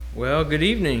Well, good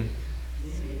evening.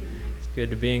 It's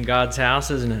good to be in God's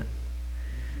house, isn't it?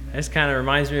 This kind of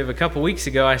reminds me of a couple weeks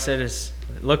ago. I said it's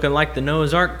looking like the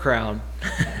Noah's Ark crowd.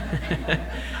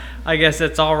 I guess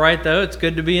that's all right, though. It's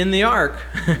good to be in the ark.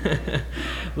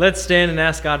 Let's stand and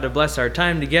ask God to bless our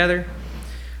time together.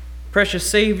 Precious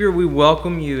Savior, we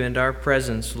welcome you into our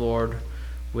presence, Lord.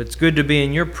 It's good to be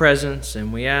in your presence,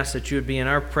 and we ask that you would be in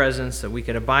our presence, that we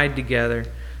could abide together.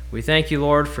 We thank you,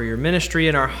 Lord, for your ministry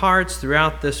in our hearts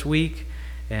throughout this week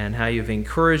and how you've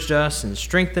encouraged us and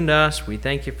strengthened us. We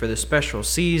thank you for the special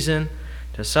season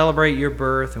to celebrate your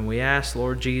birth, and we ask,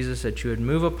 Lord Jesus, that you would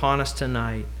move upon us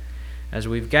tonight as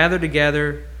we've gathered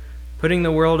together, putting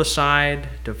the world aside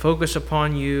to focus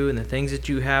upon you and the things that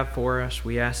you have for us.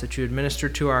 We ask that you would minister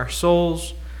to our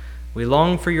souls. We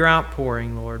long for your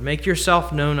outpouring, Lord. Make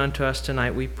yourself known unto us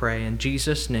tonight, we pray. In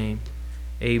Jesus' name,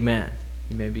 amen.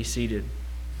 You may be seated.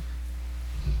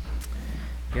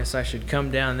 Guess I should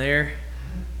come down there.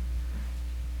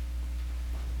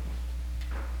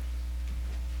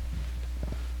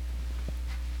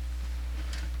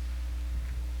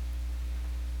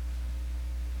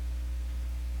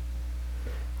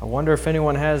 I wonder if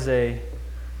anyone has a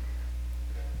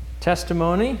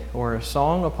testimony or a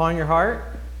song upon your heart.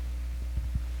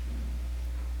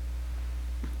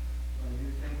 Well, I do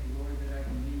thank the Lord that I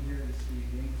can be here this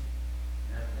evening.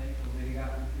 And I'm thankful that He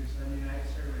got me through Sunday night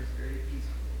service very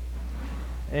peacefully.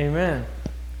 Amen.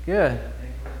 Good. I'm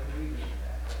thankful that we did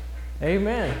that.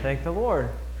 Amen. Thank the Lord.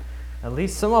 At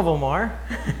least some of them are.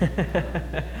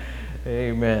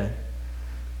 Amen.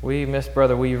 We miss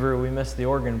Brother Weaver. We miss the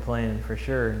organ playing for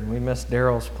sure. And we miss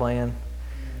Daryl's playing.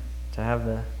 To have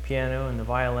the piano and the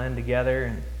violin together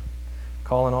and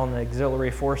calling on the auxiliary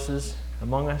forces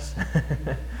among us.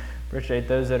 Appreciate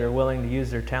those that are willing to use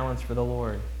their talents for the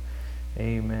Lord.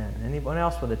 Amen. Anyone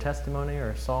else with a testimony or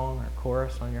a song or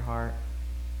chorus on your heart?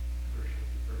 Appreciate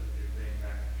you for being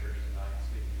back in church tonight,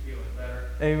 so you feeling better.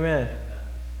 Amen.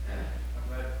 And I'm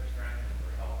glad for strength and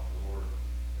for help the Lord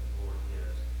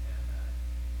gives.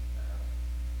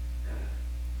 And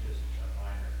just a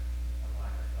minor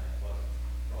thing wasn't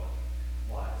probably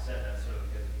why I said that, so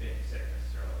because of being sick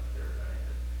necessarily, but there are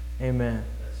many Amen.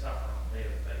 that suffer on a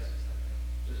daily basis. Like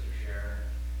Sister Sharon,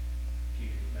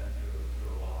 she's been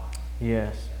through a lot.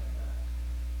 Yes.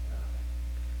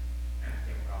 And I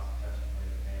came across a testimony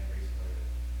of a man recently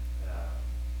that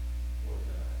was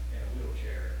in a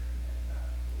wheelchair, and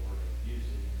the Lord had used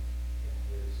him in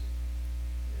his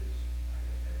I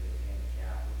guess maybe his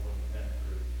handicap or what he's been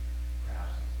through,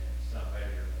 perhaps in some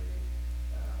measure, maybe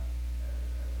as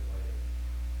a way of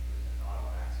it was an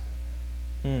auto accident.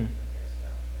 Hmm. I guess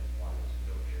that was maybe why he was in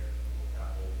a wheelchair, but the Lord got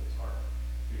hold of his heart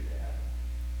through that,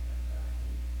 and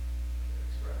he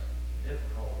expressed how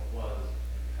difficult it was as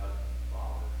a husband and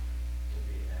father to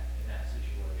be in that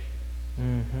situation.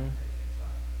 Mm-hmm. Take things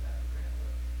like that for granted.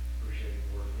 But appreciate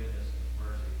the Lord's goodness and His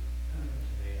mercy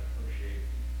to me. I appreciate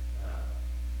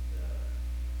the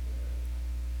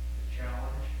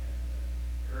challenge and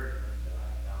the encouragement that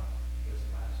I found this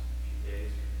last few days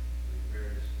through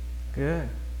various Good.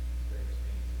 means that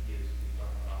He has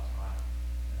brought across my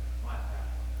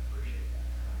path. I appreciate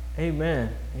that. Amen.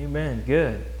 Amen.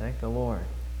 Good. Thank the Lord.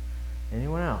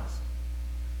 Anyone else?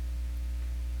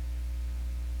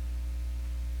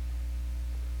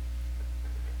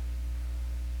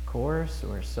 Chorus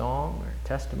or song or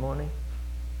testimony?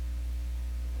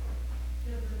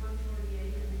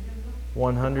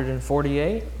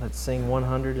 148. Let's sing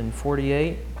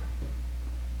 148.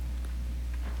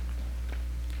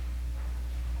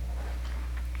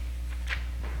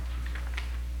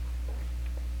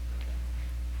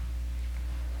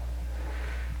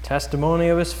 Testimony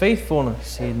of his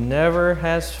faithfulness. He never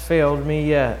has failed me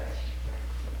yet.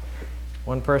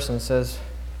 One person says,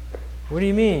 "What do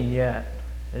you mean yet?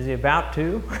 Is he about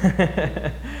to?"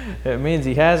 It means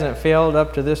he hasn't failed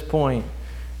up to this point.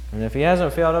 And if he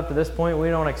hasn't failed up to this point, we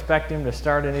don't expect him to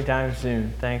start anytime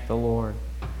soon. Thank the Lord.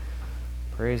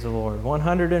 Praise the Lord.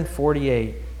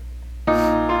 148.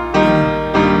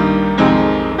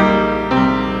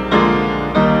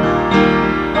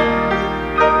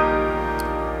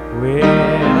 When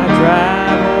I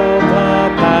traveled the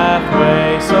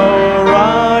pathway so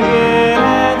rugged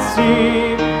and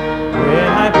steep, when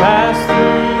I passed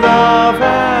through the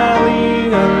valley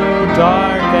so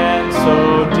dark and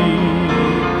so deep,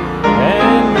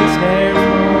 and the snares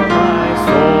for my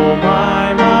soul,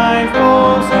 my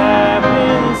foes have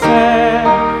been set.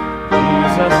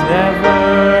 Jesus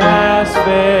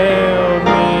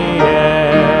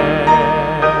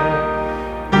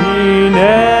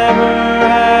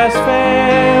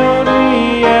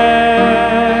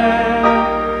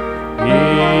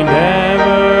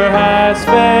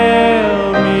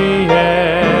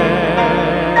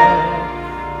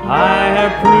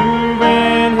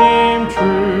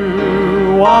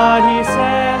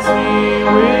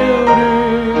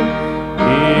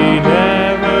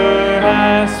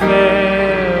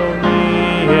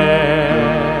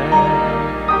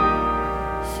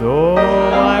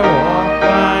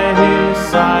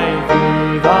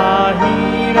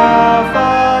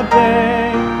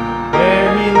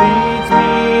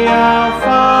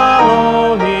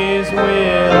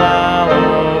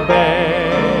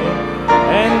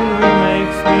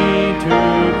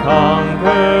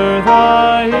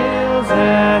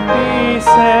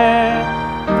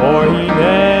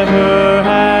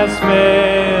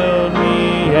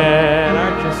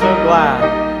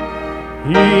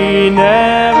He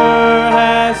never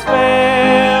has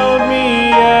failed me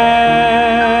yet.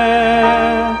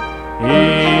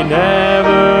 He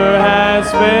never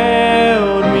has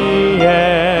failed me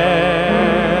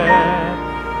yet.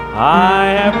 I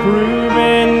have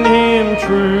proven him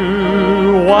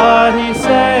true. What he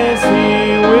says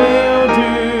he will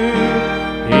do.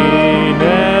 He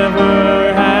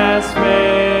never has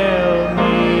failed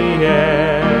me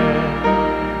yet.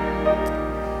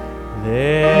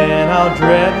 Then I'll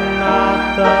dread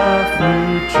not the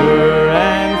future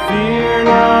and fear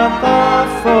not the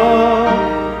foe.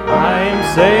 I am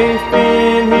safe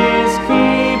in his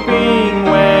keeping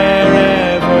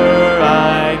wherever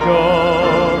I go.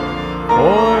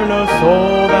 For no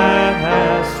soul that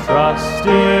has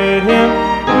trusted him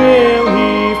will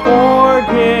he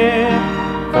forget.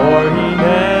 For he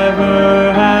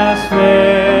never has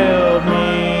failed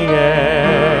me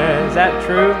yet. Is that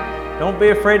true? Don't be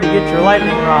afraid to get your lightning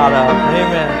rod up.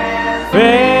 Amen.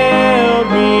 Failed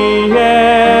me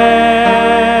yet.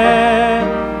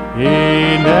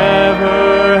 He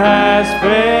never has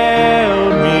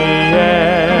failed me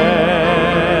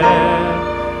yet.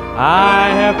 I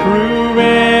have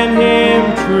proven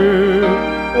him true.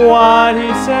 What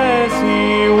he says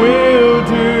he will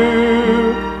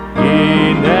do.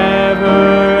 He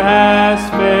never has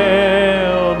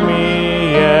failed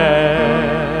me yet.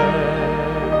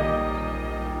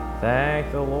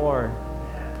 Thank the Lord.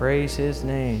 Praise his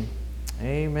name.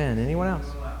 Amen. Anyone else?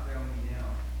 You will not fail me now.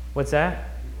 What's that?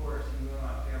 The chorus, you will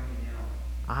not fail me now.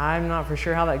 I'm not for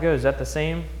sure how that goes. Is that the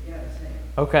same? Yeah, the same.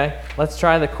 Okay, let's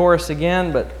try the chorus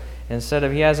again, but instead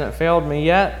of he hasn't failed me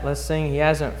yet, let's sing he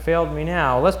hasn't failed me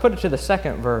now. Let's put it to the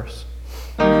second verse.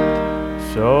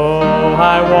 So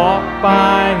I walk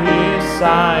by his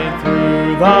side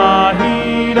through the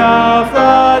heat of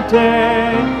the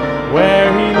day.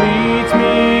 Where he leads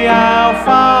me, I'll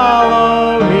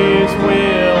follow. His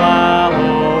will I'll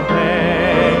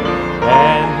obey.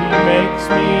 And he makes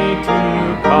me to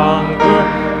conquer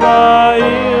the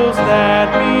ills that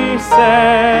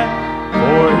beset.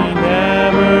 For he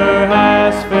never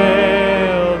has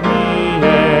failed me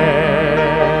yet.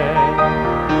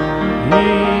 He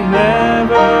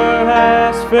never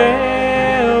has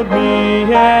failed me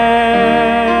yet.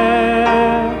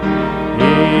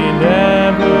 He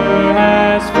never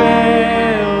has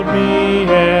failed me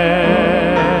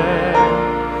yet.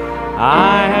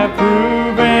 I have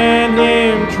proven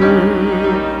him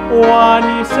true. What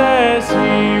he says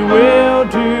he will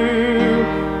do,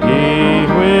 he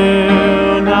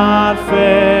will not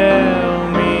fail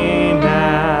me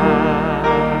now.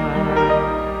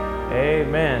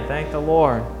 Amen. Thank the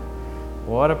Lord.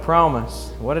 What a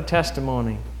promise. What a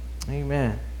testimony.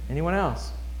 Amen. Anyone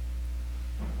else?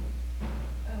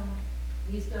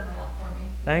 He's done a lot for me.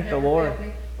 Thank the Never Lord. failed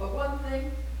me. But one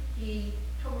thing, he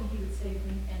told me he would save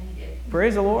me, and he did.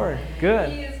 Praise the Lord. Good.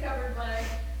 He has covered my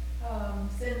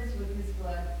sins with his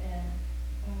blood, and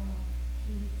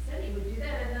he said he would do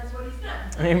that, and that's what he's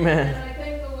done. Amen. And I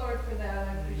thank the Lord for that.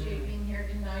 I appreciate being here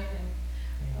tonight, and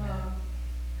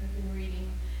I've been reading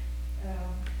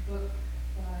a book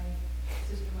by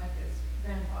Sister Micah's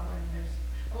grandfather, and there's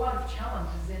a lot of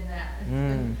challenges in that.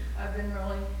 I've been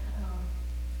really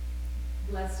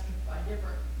blessed by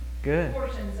different Good.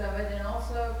 portions of it, and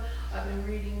also I've been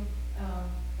reading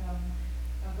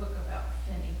a book about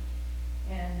Finney,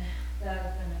 and that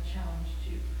has been a challenge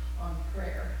too on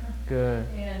prayer. Good.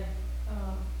 And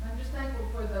I'm just thankful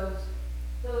for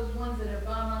those ones that have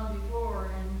gone on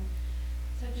before, and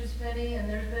such as Finney, and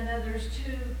there's been others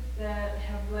too that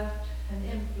have left an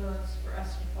influence for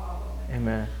us to follow. And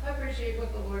Amen. I appreciate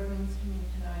what the Lord means to me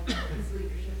tonight, and his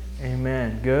leadership.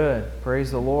 Amen. Good.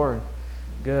 Praise the Lord.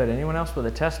 Good. Anyone else with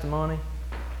a testimony?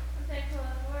 I'm thankful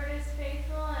that the Lord is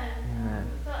faithful, and Amen.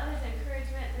 felt his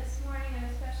encouragement this morning in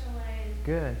a special way. And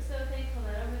Good. I'm so thankful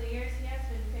that over the years he has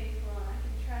been faithful, and I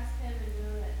can trust him and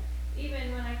know that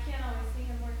even when I can't always see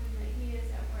him working, that he is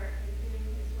at work and doing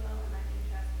his will, and I can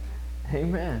trust in that.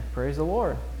 Amen. Praise the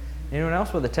Lord. Anyone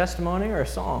else with a testimony or a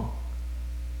song?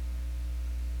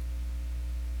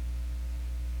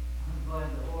 I'm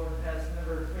glad the Lord has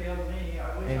never failed me.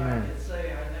 I wish Amen. I could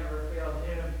say I never failed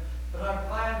him, but I'm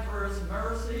glad for his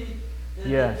mercy that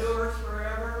Yes. endures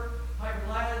forever. I'm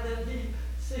glad that he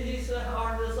sees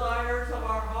our desires of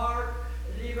our heart,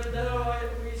 and even though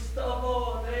we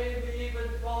stumble and maybe even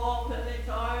fall many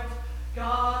times,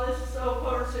 God is so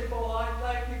merciful. I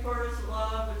thank you for his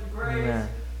love and grace. Amen.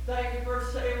 Thank you for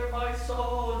saving my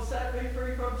soul and set me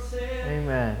free from sin.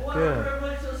 Amen. What Good. a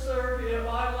privilege to serve him.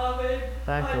 I love him.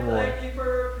 Thank I the Lord. thank you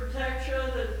for protection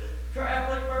and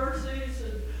traveling mercies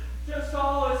and just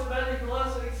all his many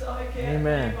blessings. I can't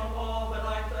Amen. name them all, but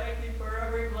I thank you for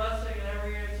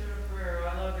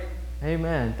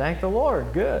Amen. Thank the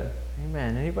Lord. Good.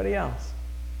 Amen. Anybody else?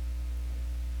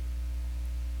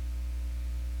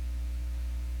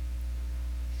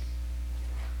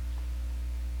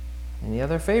 Any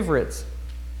other favorites?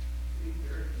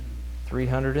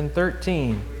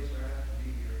 313.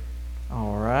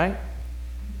 All right.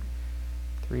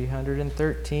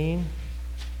 313.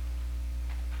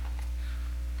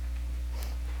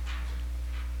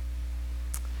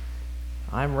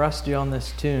 I'm rusty on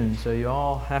this tune, so you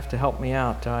all have to help me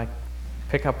out till I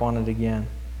pick up on it again.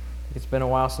 It's been a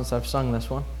while since I've sung this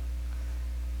one.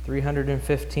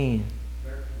 315.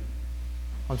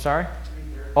 I'm sorry?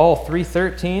 Oh,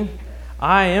 313?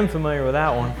 I am familiar with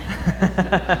that one.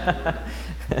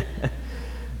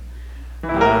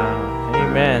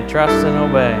 Amen. Trust and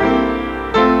obey.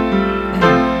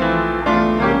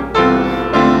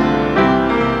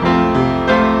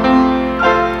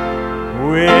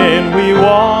 When we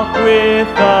walk with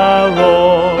the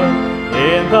Lord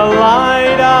in the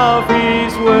light of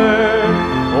His Word,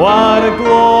 what a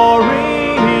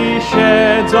glory He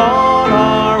sheds on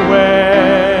our way.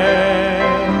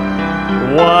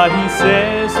 What He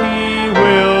says He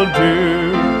will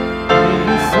do,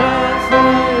 He says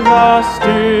with us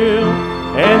still,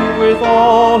 and with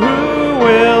all who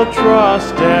will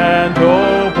trust and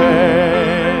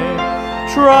obey.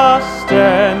 Trust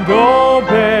and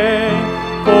obey,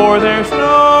 for there's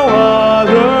no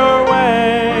other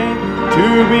way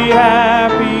to be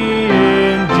happy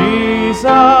in Jesus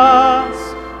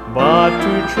but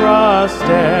to trust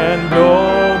and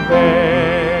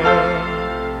obey.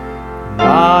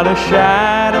 Not a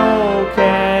shadow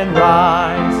can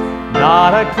rise,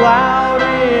 not a cloud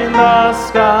in the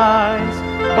skies,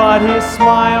 but His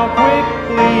smile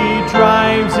quickly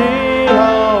drives it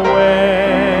away.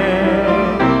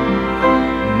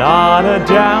 Not a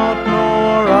doubt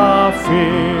nor a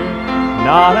fear,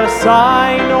 not a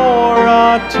sigh nor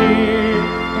a tear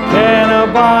can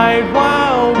abide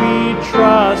while we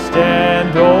trust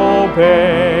and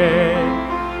obey.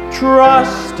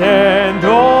 Trust and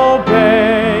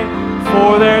obey,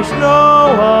 for there's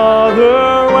no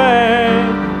other way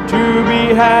to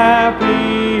be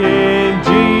happy in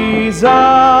Jesus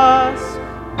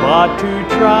but to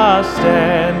trust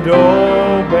and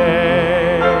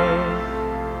obey.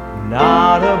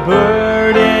 Not a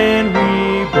burden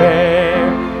we bear,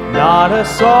 not a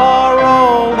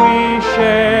sorrow we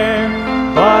share,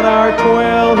 but our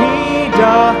toil He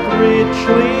doth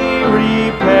richly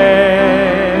repair.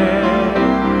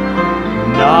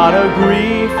 Not a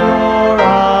grief nor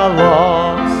a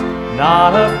loss,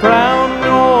 not a frown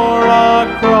nor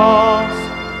a cross,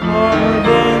 or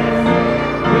then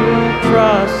we'll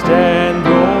trust and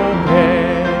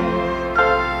obey.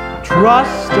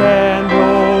 Trust and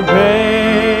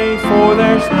obey, for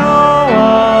there's no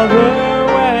other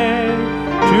way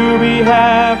to be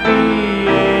happy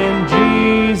in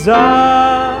Jesus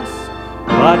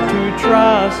but to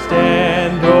trust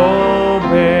and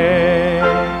obey.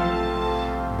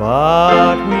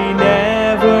 But we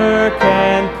never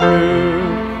can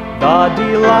prove the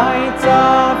delights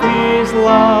of His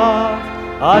love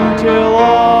until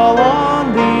all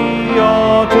on the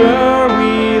altar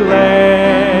we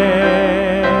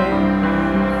lay.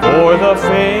 For the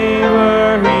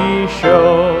favor He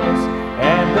shows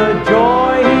and the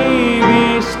joy He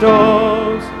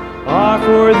bestows are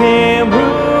for them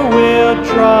who will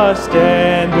trust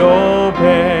and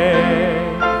obey.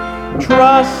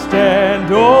 Trust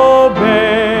and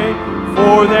obey,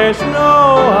 for there's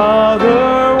no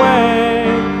other way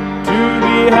to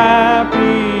be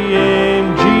happy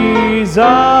in Jesus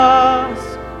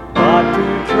but to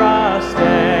trust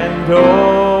and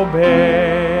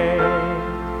obey.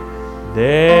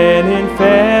 Then in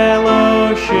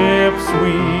fellowship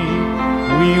sweet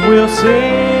we will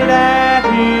sit at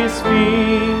His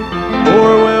feet, or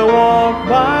we'll walk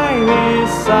by His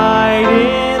side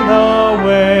in the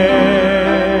way.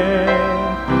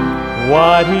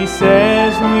 What He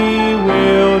says we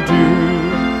will do,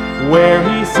 where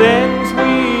He sends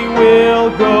we will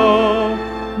go.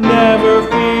 Never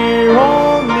fear,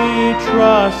 only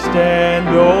trust and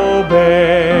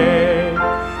obey.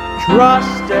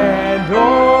 Trust and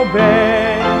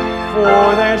obey,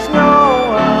 for there's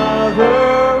no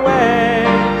other way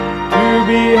to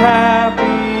be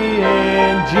happy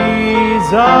in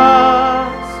Jesus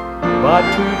but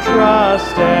to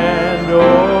trust and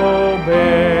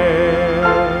obey.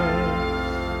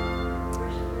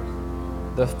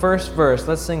 The first verse.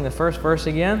 Let's sing the first verse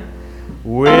again.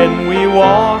 When we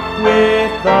walk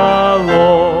with the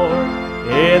Lord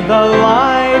in the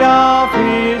light of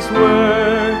His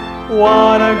Word,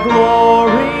 what a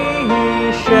glory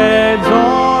He sheds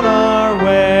on our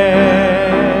way.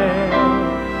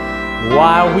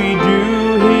 while we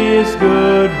do His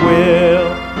good will.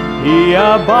 He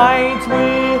abides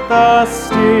with us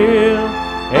still,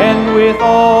 and with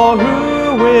all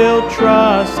who will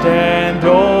trust and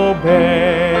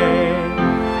obey.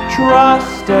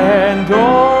 Trust and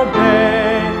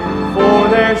obey, for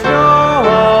there's no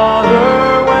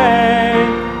other way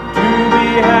to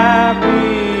be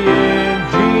happy in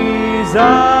Jesus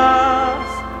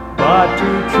but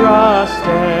to trust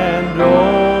and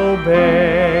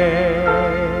obey.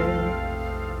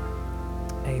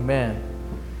 Amen.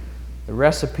 The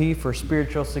recipe for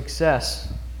spiritual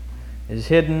success is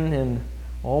hidden in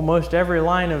almost every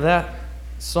line of that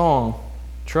song.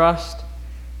 Trust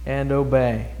and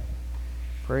obey.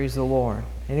 Praise the Lord.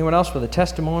 Anyone else with a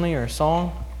testimony or a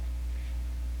song?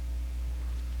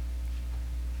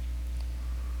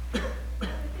 I'm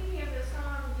thinking of the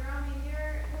song "Draw Me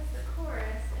Near." What's the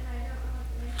chorus? And I don't know what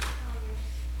the next song is.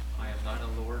 I am thine, O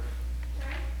Lord.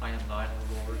 Sorry? I am thine, O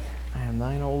Lord. I am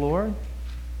thine, O Lord.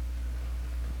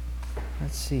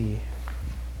 Let's see.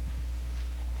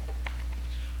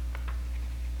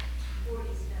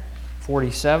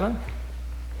 47.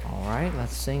 All right,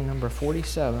 let's sing number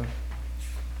 47.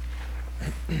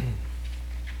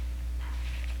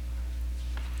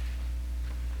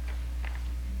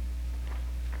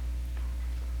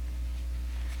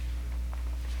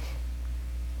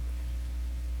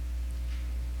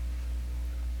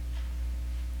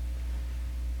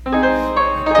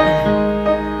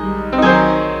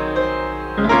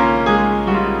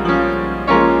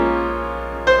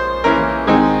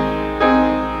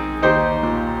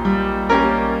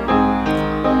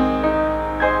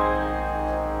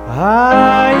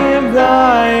 I am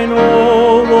thine,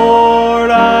 O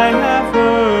Lord, I have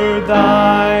heard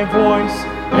thy voice,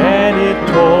 and it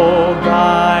told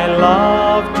thy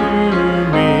love to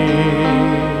me.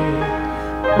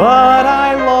 But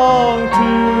I long to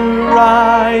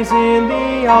rise in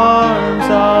the arms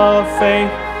of faith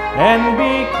and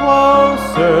be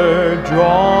closer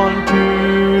drawn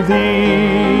to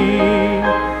thee.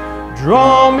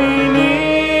 Draw me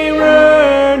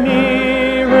nearer,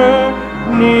 nearer,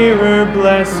 nearer,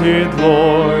 blessed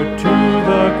Lord, to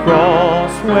the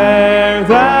cross where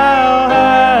thou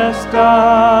hast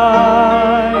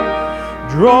died.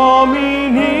 Draw me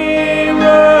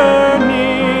nearer,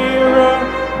 nearer,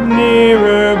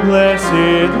 nearer,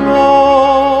 blessed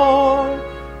Lord,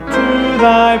 to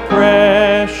thy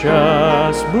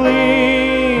precious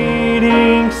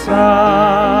bleeding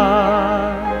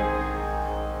side.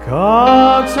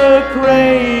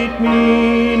 Consecrate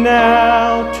me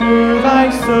now to thy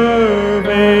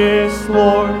service,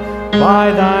 Lord,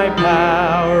 by thy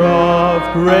power of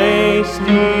grace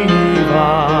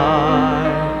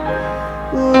divine.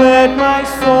 Let my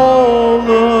soul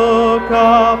look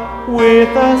up with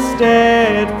a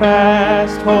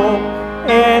steadfast hope,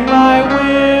 and my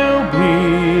will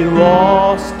be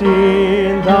lost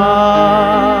in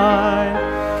thine.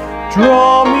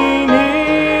 Draw me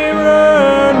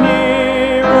nearer,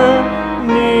 nearer,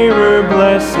 nearer,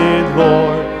 blessed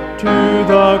Lord, to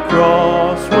the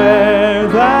cross where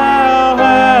thou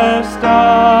hast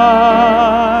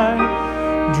died.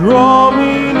 Draw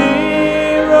me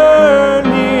nearer,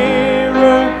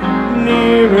 nearer,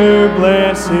 nearer,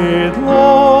 blessed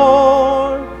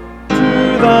Lord,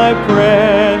 to thy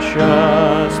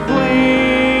precious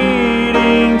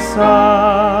bleeding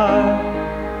side.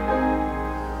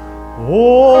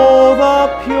 Oh, the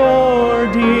pure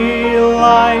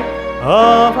delight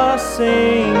of a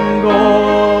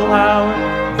single hour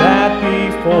that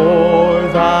before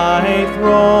thy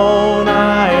throne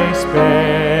I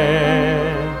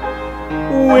spend,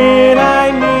 when I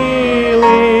kneel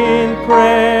in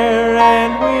prayer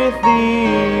and with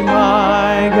thee,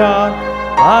 my God,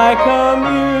 I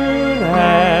commune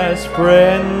as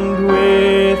friend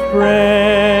with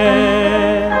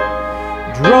friend.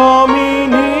 Draw me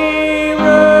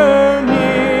nearer,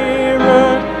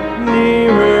 nearer,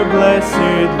 nearer,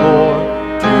 blessed Lord,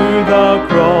 to the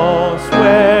cross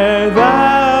where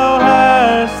thou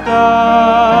hast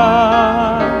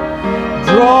died.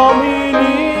 Draw me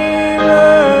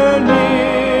nearer,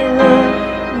 nearer,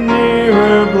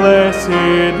 nearer,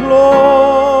 blessed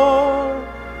Lord,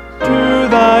 to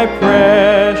thy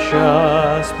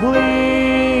precious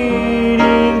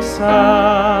bleeding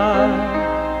side.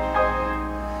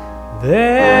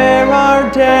 There are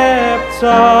depths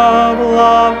of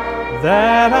love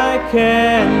that I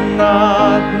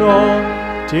cannot know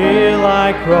till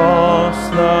I cross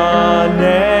the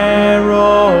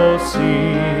narrow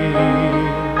sea.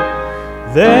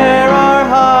 There are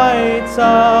heights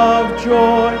of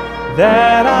joy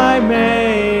that I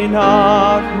may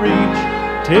not reach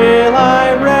till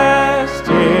I rest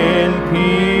in peace.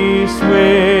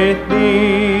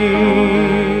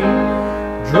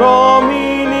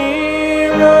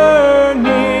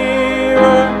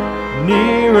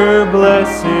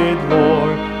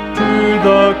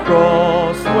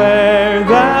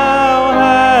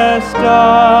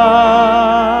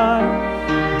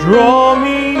 Draw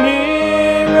me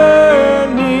nearer,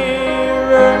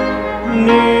 nearer,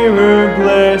 nearer,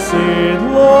 blessed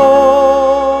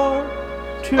Lord,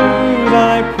 to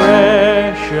thy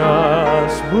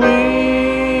precious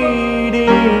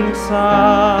bleeding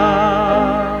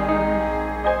side.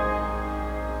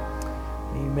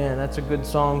 Amen. That's a good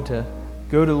song to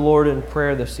go to the Lord in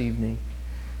prayer this evening.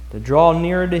 To draw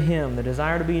nearer to Him, the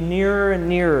desire to be nearer and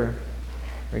nearer,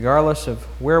 regardless of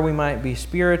where we might be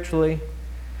spiritually.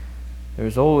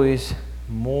 There's always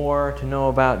more to know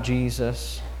about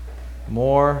Jesus,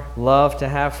 more love to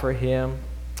have for Him,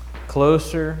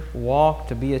 closer walk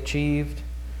to be achieved,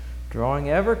 drawing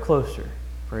ever closer.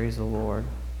 Praise the Lord.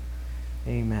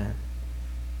 Amen.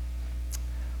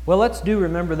 Well, let's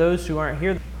remember those who aren't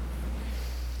here.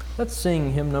 Let's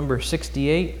sing hymn number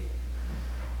 68.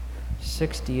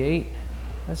 68.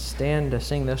 Let's stand to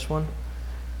sing this one.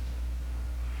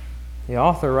 The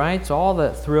author writes, all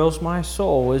that thrills my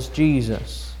soul is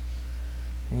Jesus.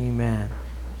 Amen.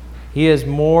 He is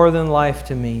more than life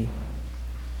to me,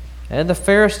 and the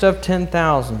fairest of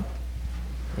 10,000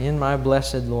 in my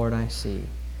blessed Lord I see.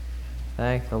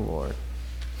 Thank the Lord.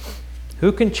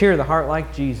 Who can cheer the heart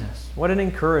like Jesus? What an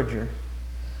encourager.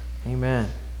 Amen.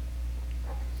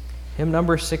 Hymn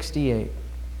number 68.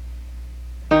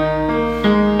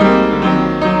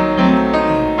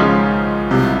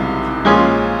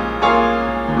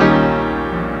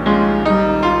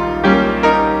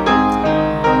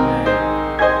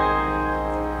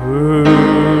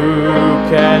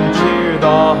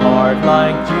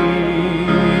 Like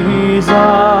Jesus,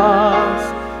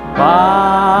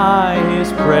 by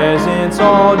His presence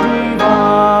all divine,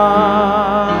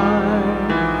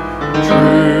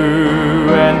 true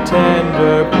and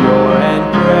tender, pure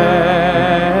and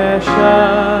precious.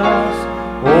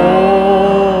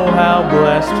 Oh, how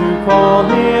blessed to call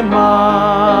Him mine.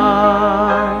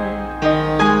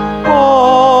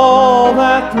 All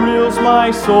that thrills my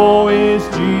soul is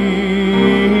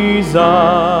Jesus.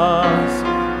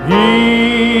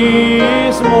 He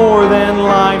is more than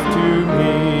life to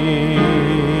me,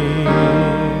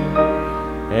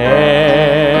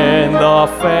 and the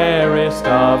fairest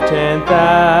of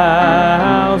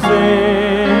 10,000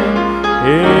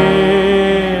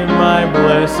 in my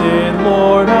blessed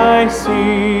Lord I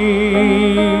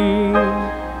see.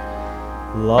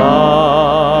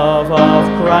 Love of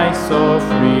Christ so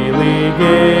freely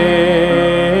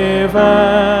given,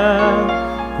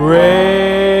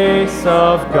 grace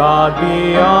of God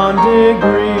beyond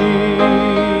degree,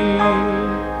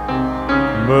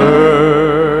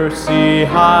 mercy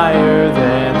higher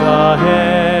than the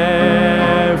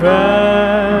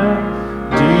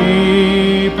heaven,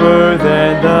 deeper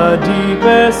than the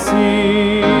deepest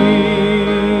sea.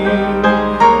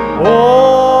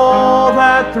 All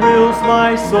that thrills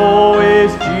my soul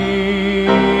is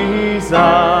Jesus.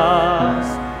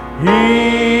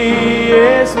 He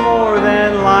is more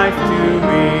than life to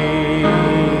me,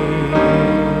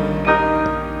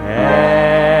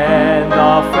 and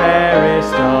the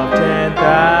fairest of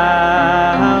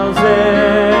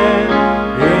 10,000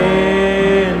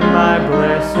 in my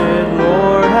blessed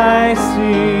Lord I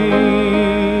see.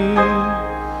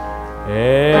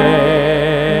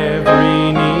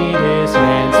 Every need His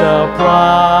hand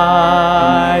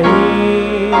supplying,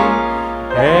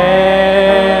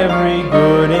 every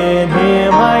good in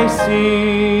Him I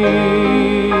see.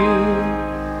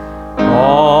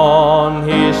 On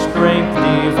His strength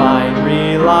divine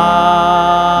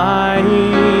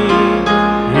relying,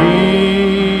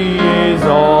 He is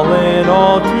all in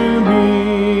all to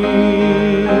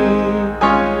me.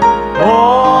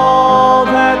 All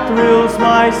that thrills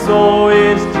my soul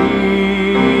is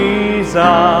Jesus.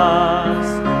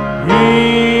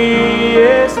 He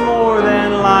is more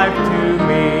than life to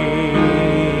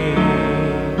me,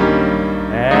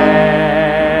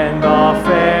 and the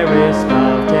fairest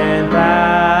of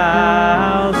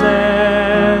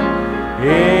 10,000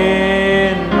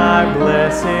 in my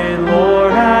blessed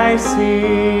Lord I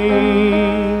see.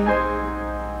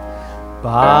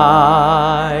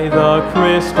 By the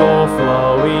crystal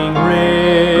flowing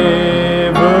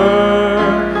river,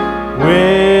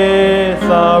 with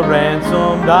a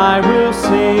ransomed I will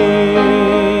sing,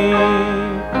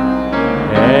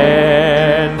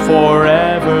 and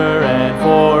forever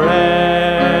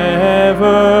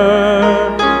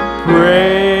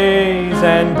praise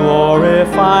and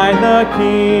glorify the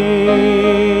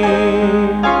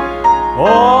King.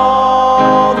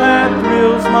 All that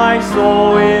thrills my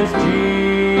soul is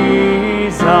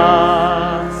Jesus.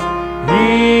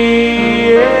 He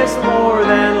is more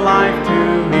than life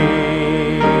to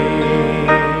me,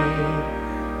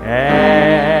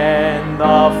 and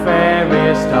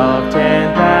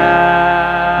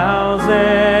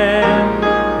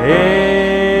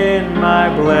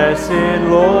my blessed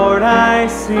Lord I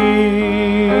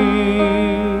see.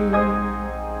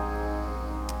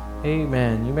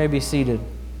 Amen. You may be seated.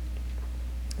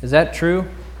 Is that true?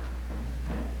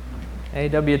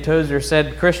 A.W. Tozer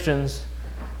said Christians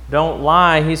don't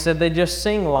lie. He said they just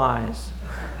sing lies.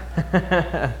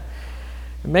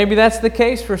 Maybe that's the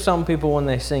case for some people when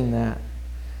they sing that.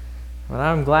 But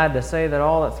I'm glad to say that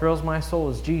all that thrills my soul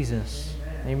is Jesus.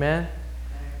 Amen.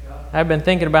 I've been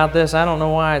thinking about this. I don't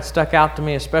know why it stuck out to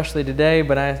me, especially today,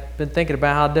 but I've been thinking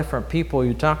about how different people,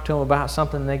 you talk to them about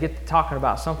something, they get to talking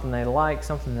about something they like,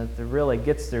 something that really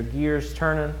gets their gears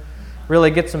turning, really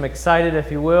gets them excited,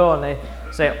 if you will, and they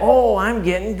say, oh, I'm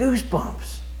getting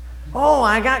goosebumps. Oh,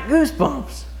 I got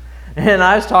goosebumps. And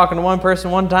I was talking to one person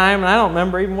one time, and I don't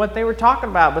remember even what they were talking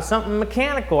about, but something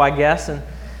mechanical, I guess, and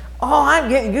oh, I'm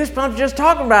getting goosebumps just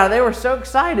talking about it. They were so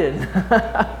excited.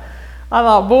 I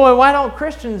thought, boy, why don't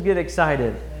Christians get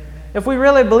excited? If we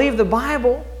really believe the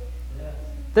Bible,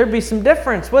 there'd be some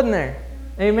difference, wouldn't there?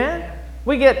 Amen?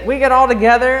 We get all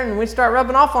together and we start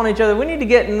rubbing off on each other. We need to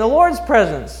get in the Lord's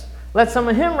presence. Let some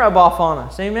of Him rub off on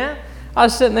us. Amen? I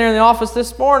was sitting there in the office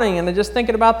this morning and just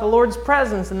thinking about the Lord's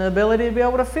presence and the ability to be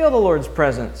able to feel the Lord's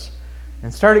presence,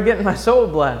 and started getting my soul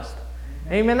blessed.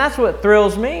 Amen? That's what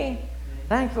thrills me.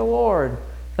 Thank the Lord.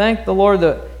 Thank the Lord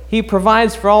that He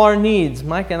provides for all our needs.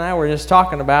 Mike and I were just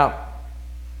talking about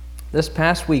this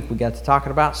past week. We got to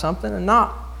talking about something, and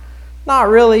not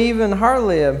really even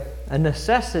hardly a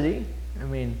necessity. I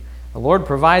mean, the Lord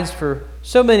provides for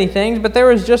so many things, but there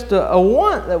was just a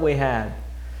want that we had.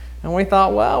 And we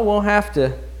thought, well, we'll have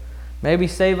to maybe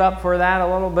save up for that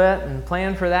a little bit and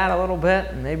plan for that a little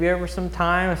bit. And maybe over some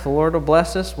time, if the Lord will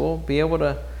bless us, we'll be able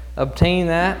to obtain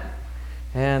that.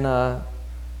 And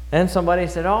then somebody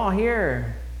said, oh,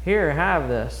 here, have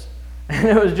this. And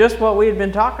it was just what we had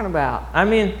been talking about. I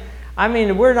mean,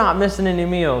 we're not missing any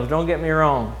meals, don't get me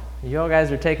wrong. You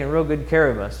guys are taking real good care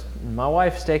of us. My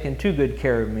wife's taking too good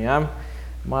care of me.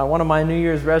 One of my New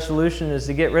Year's resolution is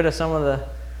to get rid of some of the,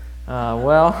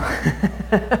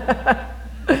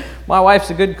 my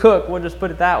wife's a good cook, we'll just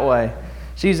put it that way.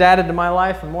 She's added to my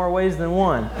life in more ways than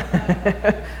one.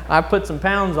 I put some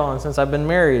pounds on since I've been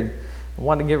married. I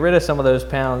want to get rid of some of those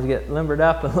pounds, get limbered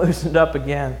up and loosened up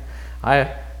again.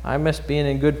 I miss being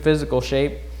in good physical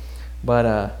shape,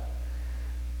 but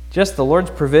just the Lord's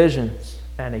provisions,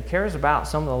 and He cares about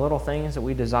some of the little things that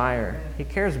we desire. He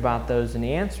cares about those, and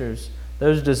He answers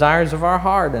those desires of our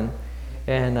heart,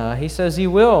 and He says He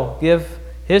will give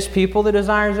His people the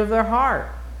desires of their heart.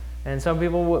 And some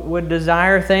people would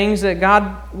desire things that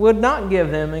God would not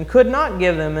give them and could not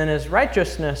give them in His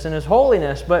righteousness and His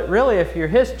holiness. But really, if you're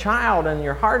His child and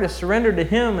your heart is surrendered to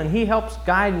Him and He helps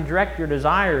guide and direct your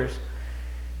desires,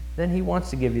 then He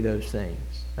wants to give you those things.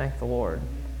 Thank the Lord.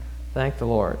 Thank the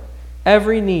Lord.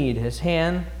 Every need His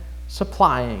hand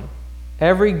supplying.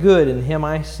 Every good in Him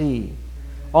I see.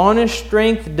 On His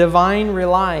strength divine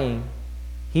relying.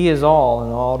 He is all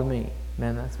in all to me.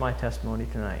 Man, that's my testimony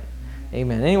tonight.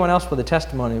 Amen. Anyone else with a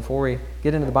testimony before we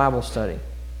get into the Bible study?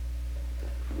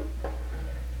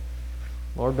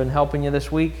 Lord been helping you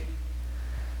this week?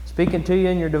 Speaking to you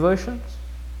in your devotions?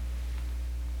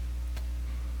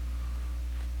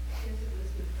 Yes, it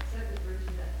was the second verse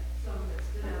of that song that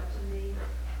stood out to me.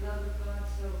 Love of God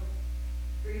so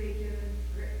freely given,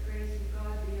 grace of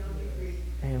God beyond degree.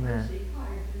 Amen. Mercy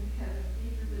higher than heaven,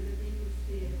 deeper than the deepest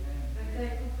sea. I'm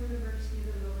thankful for the mercy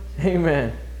of the Lord.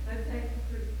 Amen. I'm thankful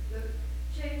for the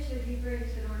change that He brings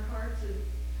in our hearts, and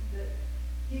that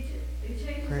He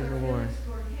changes Praise our the Lord. feelings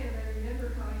toward Him. I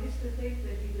remember how I used to think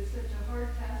that He was such a hard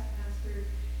taskmaster.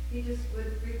 He just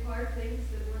would require things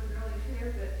that weren't really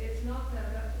fair, but it's not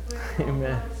that way.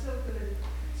 Amen. God is so good.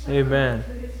 So Amen.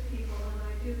 good to His people, and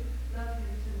I do love Him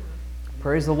tonight.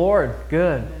 Praise the Lord.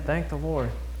 Good. Thank the Lord.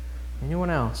 Anyone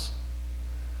else?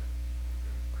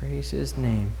 Praise His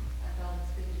name. I thought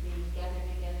it's good to be gathered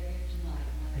together here tonight.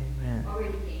 Amen. I've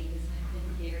already came as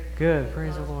I've been here. Good. with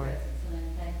Praise the God's Lord. presence, and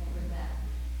I'm thankful for that.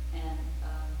 And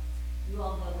you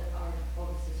all know that our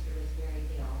older sister is very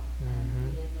ill. And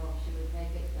we didn't know if she would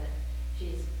make it, but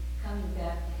she's coming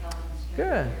back to help and strengthen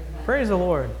Good. everybody. Praise the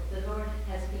Lord. The Lord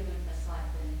has given a slight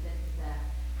benefit to that.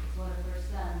 It's one of her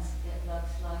sons. It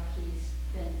looks like he's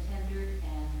been tendered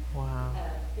and Wow.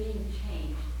 being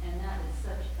changed, and that is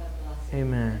such a blessing.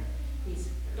 Amen.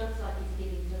 Looks like he's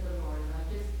getting to the Lord, and I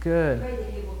just Good. pray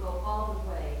that he will go all the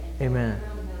way until Amen. he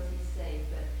really knows he's saved.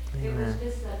 But it was Amen.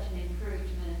 just such an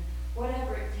encouragement.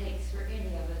 Whatever it takes for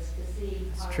any of us to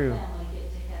see It's our true. family get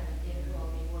to heaven, it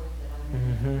will be worth it. I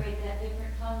Mhm. prayed that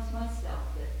different times myself,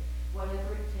 that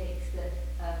whatever it takes, that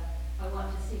I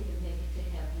want to see them make it to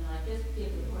heaven. And I just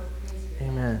give the Lord praise for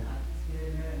Amen. that tonight. He's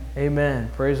good. Amen.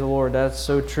 Praise the Lord. That's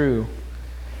so true.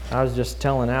 I was just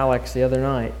telling Alex the other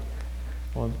night,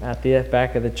 at the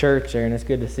back of the church there, and it's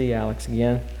good to see Alex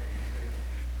again.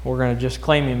 We're going to just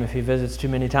claim him if he visits too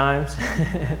many times.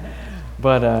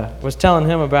 But was telling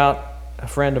him about a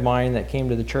friend of mine that came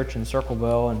to the church in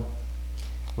Circleville and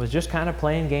was just kind of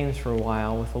playing games for a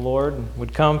while with the Lord, and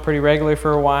would come pretty regularly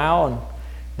for a while and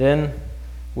then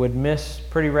would miss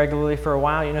pretty regularly for a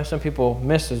while. You know, some people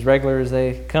miss as regular as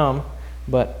they come,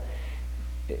 but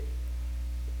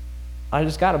I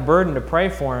just got a burden to pray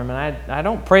for him, and I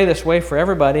don't pray this way for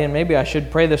everybody, and maybe I should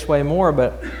pray this way more,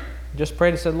 but just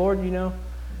prayed and said, Lord, you know,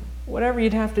 whatever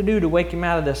you'd have to do to wake him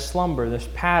out of this slumber, this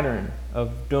pattern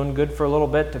of doing good for a little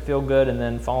bit to feel good and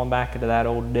then falling back into that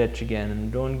old ditch again,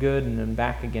 and doing good and then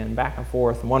back again, back and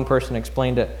forth. And one person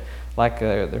explained it like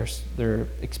their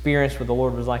experience with the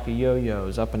Lord was like a yo-yo,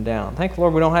 is up and down. Thank the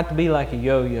Lord we don't have to be like a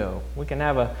yo-yo. We can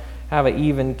have an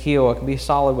even keel. It can be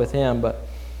solid with Him. But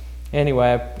anyway,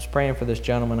 I was praying for this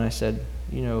gentleman. I said,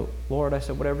 you know, Lord, I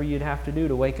said, whatever you'd have to do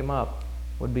to wake him up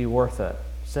would be worth it.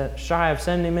 Shy of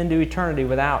sending him into eternity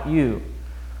without you.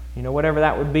 You know, whatever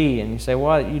that would be. And you say,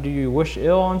 well, do you wish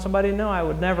ill on somebody? No, I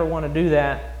would never want to do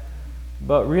that.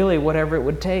 But really, whatever it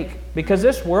would take. Because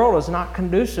this world is not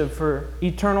conducive for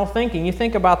eternal thinking. You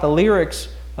think about the lyrics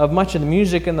of much of the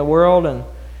music in the world, and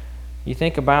you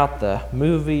think about the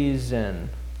movies and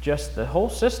just the whole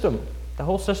system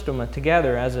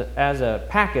together as a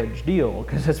package deal,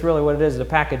 because that's really what it is, a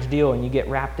package deal, and you get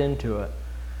wrapped into it.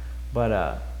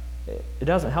 But it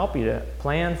doesn't help you to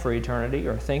plan for eternity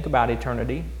or think about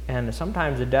eternity. And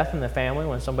sometimes the death in the family,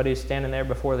 when somebody's standing there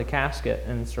before the casket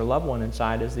and it's their loved one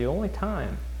inside, is the only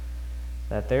time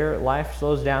that their life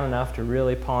slows down enough to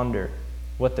really ponder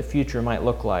what the future might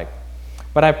look like.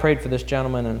 But I prayed for this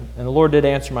gentleman, and the Lord did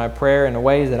answer my prayer in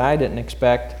ways that I didn't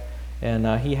expect,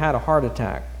 and he had a heart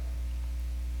attack.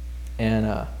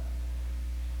 And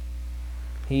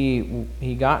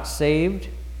he got saved.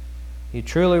 He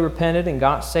truly repented and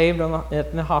got saved in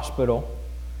the hospital.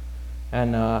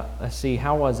 And let's see,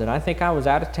 how was it? I think I was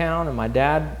out of town, and my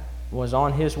dad was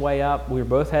on his way up. We were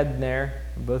both heading there,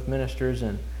 both ministers,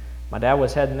 and my dad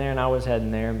was heading there and I was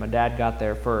heading there. And my dad got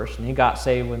there first, and he got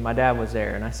saved when my dad was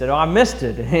there. And I said, oh, I missed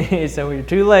it. He said, well, you're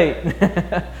too late.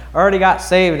 I already got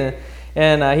saved.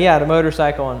 And he had a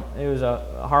motorcycle, and it was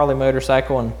a Harley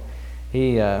motorcycle, and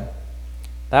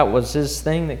that was his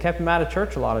thing that kept him out of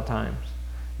church a lot of times.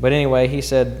 But anyway, he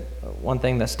said one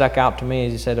thing that stuck out to me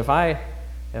is he said, if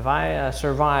I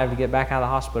survive to get back out of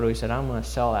the hospital, he said, I'm going to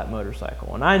sell that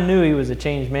motorcycle. And I knew he was a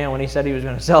changed man when he said he was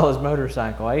going to sell his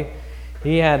motorcycle. I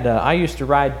used to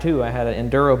ride too. I had an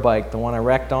enduro bike, the one I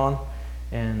wrecked on,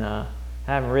 and I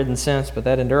haven't ridden since. But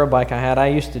that enduro bike I had, I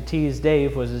used to tease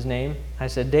Dave, was his name. I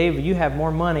said, Dave, you have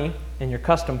more money in your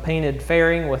custom painted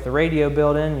fairing with the radio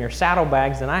built in, your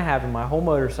saddlebags, than I have in my whole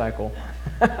motorcycle.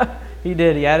 He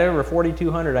did. He had over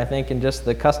 4,200, I think, in just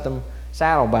the custom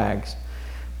saddlebags.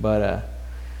 But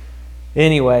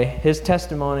anyway, his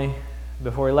testimony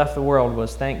before he left the world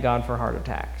was, thank God for heart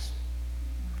attacks.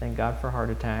 Thank God for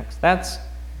heart attacks. That's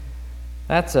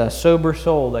a sober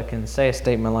soul that can say a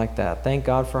statement like that. Thank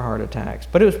God for heart attacks.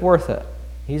 But it was worth it.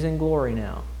 He's in glory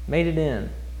now. Made it in.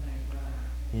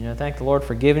 You know, thank the Lord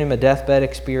for giving him a deathbed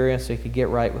experience so he could get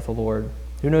right with the Lord.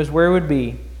 Who knows where he would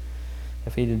be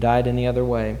if he'd have died any other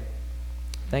way.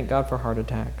 Thank God for heart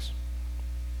attacks.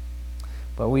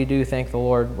 But we do thank the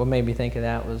Lord. What made me think of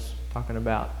that was talking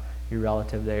about your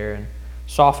relative there and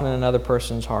softening another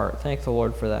person's heart. Thank the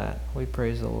Lord for that. We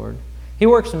praise the Lord. He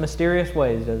works in mysterious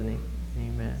ways, doesn't he?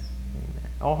 Amen. Amen.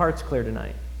 All hearts clear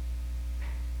tonight.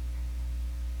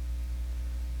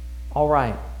 All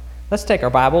right. Let's take our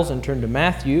Bibles and turn to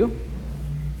Matthew.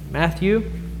 Matthew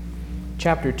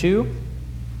chapter 2.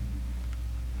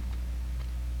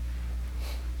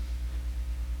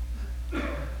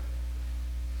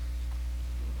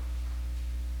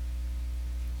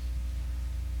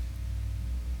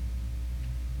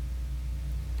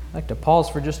 I'd like to pause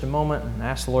for just a moment and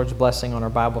ask the Lord's blessing on our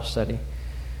Bible study.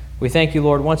 We thank you,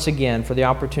 Lord, once again for the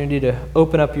opportunity to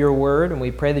open up your word, and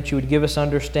we pray that you would give us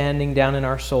understanding down in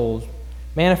our souls.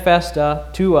 Manifest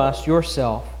to us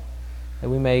yourself, that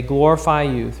we may glorify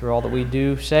you through all that we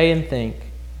do, say, and think.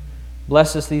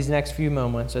 Bless us these next few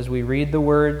moments as we read the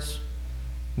words.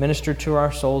 Minister to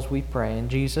our souls, we pray. In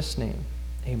Jesus' name,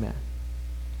 amen.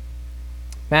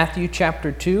 Matthew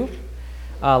chapter 2.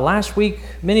 Last week,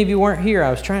 many of you weren't here.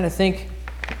 I was trying to think.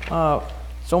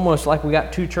 It's almost like we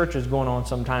got two churches going on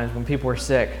sometimes when people are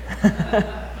sick.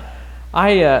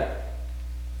 I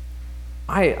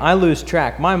lose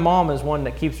track. My mom is one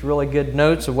that keeps really good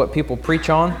notes of what people preach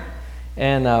on.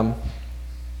 And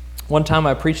one time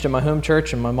I preached at my home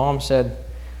church, and my mom said,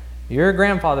 "Your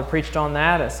grandfather preached on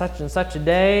that at such and such a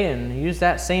day and he used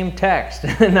that same text."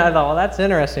 And I thought, well, that's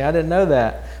interesting. I didn't know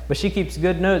that. But she keeps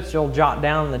good notes. She'll jot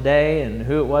down the day and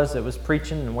who it was that was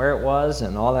preaching and where it was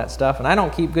and all that stuff. And I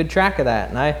don't keep good track of that.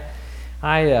 And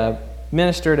I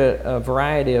ministered at a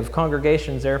variety of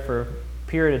congregations there for a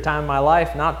period of time in my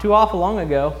life. Not too awful long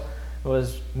ago, I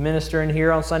was ministering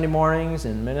here on Sunday mornings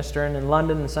and ministering in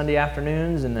London on Sunday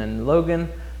afternoons, and then Logan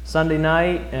Sunday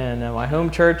night, and my home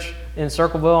church in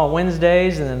Circleville on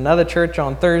Wednesdays, and another church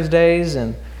on Thursdays,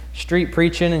 and street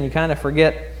preaching, and you kind of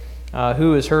forget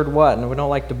who has heard what, and we don't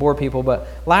like to bore people. But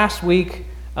last week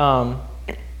I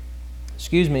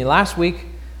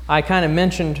kind of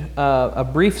mentioned a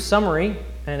brief summary,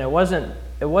 and it wasn't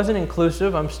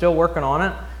inclusive. I'm still working on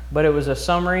it, but it was a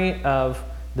summary of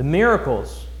the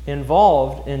miracles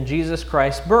involved in Jesus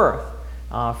Christ's birth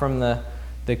from the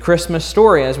Christmas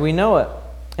story as we know it.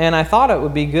 And I thought it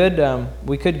would be good,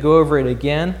 we could go over it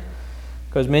again,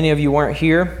 because many of you weren't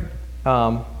here,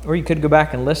 or you could go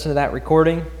back and listen to that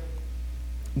recording.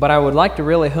 But I would like to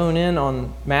really hone in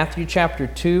on Matthew chapter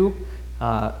 2,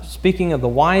 speaking of the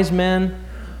wise men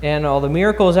and all the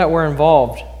miracles that were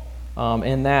involved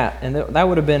in that. And that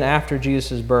would have been after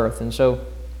Jesus' birth. And so,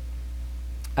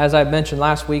 as I mentioned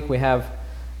last week, we have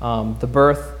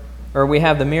the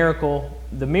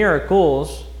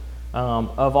miracles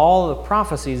of all the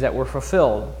prophecies that were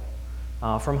fulfilled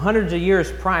from hundreds of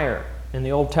years prior in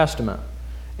the Old Testament,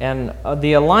 and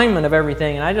the alignment of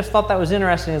everything. And I just thought that was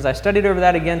interesting as I studied over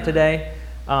that again today,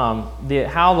 how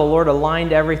the Lord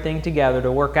aligned everything together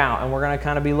to work out. And we're going to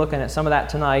kind of be looking at some of that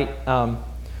tonight,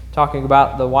 talking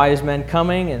about the wise men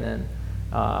coming, and then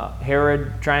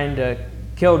Herod trying to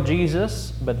kill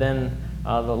Jesus, but then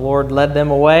the Lord led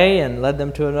them away and led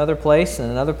them to another place and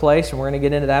another place, and we're going to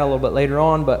get into that a little bit later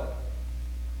on. But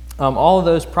all of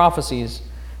those prophecies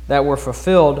that were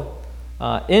fulfilled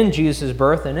in Jesus'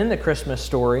 birth and in the Christmas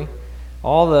story,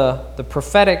 all the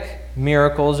prophetic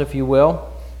miracles, if you will,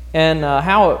 and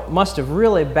how it must have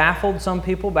really baffled some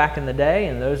people back in the day,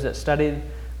 and those that studied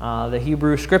the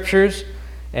Hebrew Scriptures,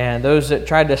 and those that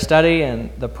tried to study and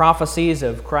the prophecies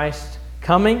of Christ's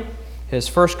coming, His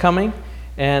first coming.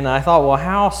 And I thought, well,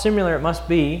 how similar it must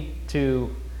be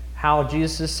to how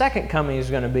Jesus' second coming is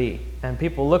going to be. And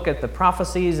people look at the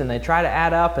prophecies and they try to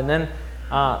add up, and then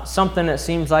something that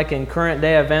seems like in current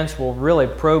day events will really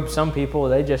probe some people.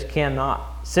 They just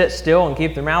cannot sit still and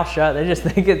keep their mouth shut. They just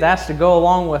think it has to go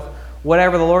along with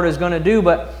whatever the Lord is going to do.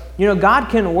 But, God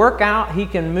can work out, He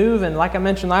can move, and like I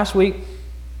mentioned last week,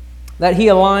 that He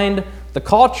aligned the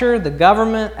culture, the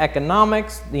government,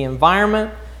 economics, the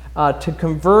environment, to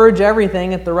converge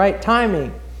everything at the right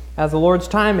timing, as the Lord's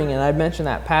timing. And I mentioned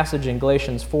that passage in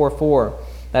Galatians 4:4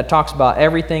 that talks about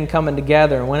everything coming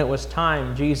together, and when it was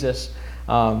time, Jesus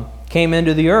came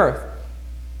into the earth.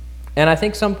 And I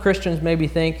think some Christians maybe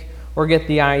think or get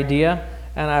the idea,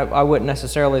 and I wouldn't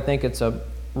necessarily think it's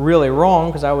really wrong,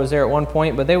 because I was there at one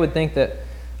point, but they would think that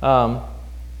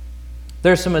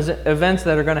there's some events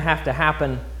that are going to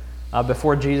happen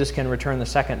before Jesus can return the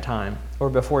second time, or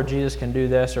before Jesus can do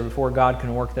this, or before God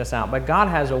can work this out. But God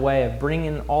has a way of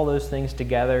bringing all those things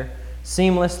together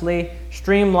seamlessly,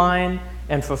 streamlined,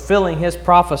 and fulfilling His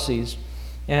prophecies.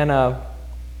 And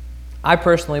I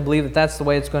personally believe that that's the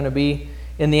way it's going to be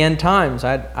in the end times.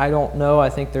 I don't know. I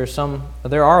think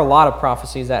there are a lot of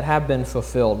prophecies that have been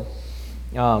fulfilled.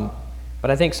 But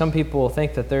I think some people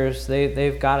think that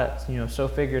they've got it so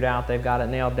figured out, they've got it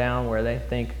nailed down, where they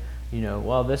think,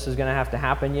 well, this is going to have to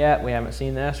happen yet. We haven't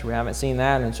seen this, we haven't seen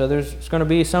that. And so it's going to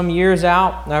be some years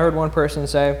out. And I heard one person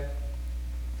say,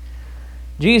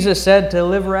 Jesus said to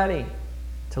live ready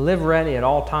at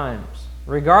all times.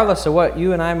 Regardless of what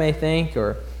you and I may think,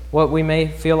 or what we may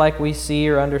feel like we see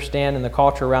or understand in the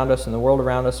culture around us and the world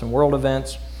around us and world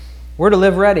events, we're to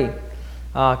live ready.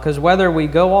 Because whether we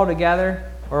go all together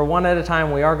or one at a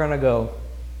time, we are going to go.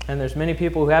 And there's many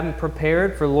people who haven't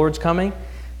prepared for the Lord's coming,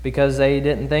 because they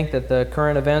didn't think that the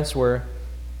current events were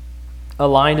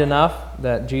aligned enough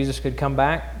that Jesus could come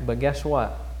back. But guess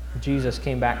what? Jesus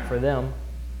came back for them,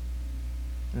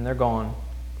 and they're gone.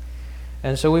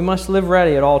 And so we must live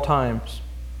ready at all times.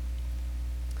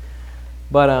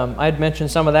 But I'd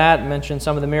mentioned some of that, mentioned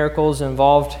some of the miracles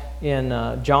involved in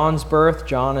John's birth.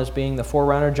 John as being the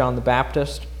forerunner, John the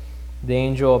Baptist. The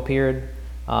angel appeared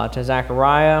to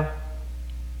Zechariah,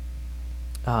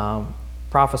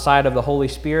 prophesied of the Holy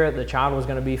Spirit. The child was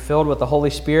going to be filled with the Holy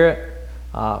Spirit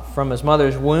from his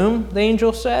mother's womb, the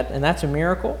angel said, and that's a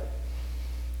miracle.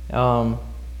 Talking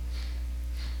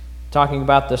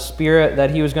about the Spirit,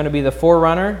 that he was going to be the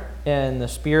forerunner, and the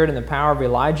spirit and the power of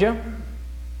Elijah.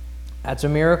 That's a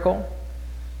miracle.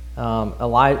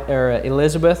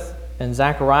 Elizabeth and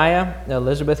Zachariah,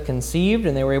 Elizabeth conceived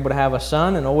and they were able to have a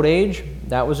son in old age.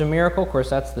 That was a miracle. Of course,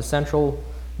 that's the central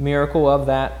miracle of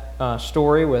that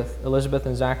story with Elizabeth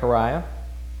and Zachariah.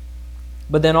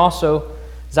 But then also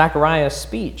Zachariah's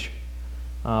speech.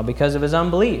 Because of his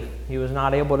unbelief, he was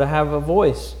not able to have a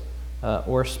voice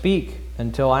or speak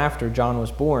until after John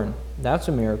was born. That's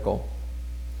a miracle.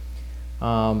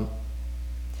 Then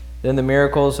the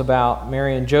miracles about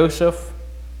Mary and Joseph,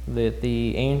 that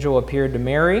the angel appeared to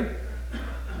Mary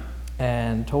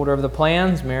and told her of the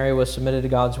plans. Mary was submitted to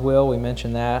God's will. We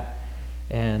mentioned that.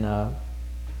 And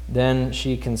then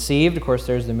she conceived. Of course,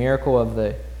 there's the miracle of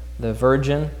the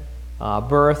virgin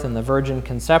birth and the virgin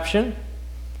conception.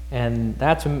 And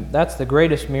that's the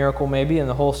greatest miracle maybe in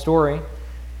the whole story.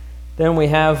 Then we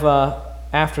have,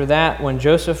 after that, when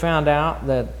Joseph found out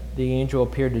that the angel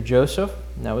appeared to Joseph,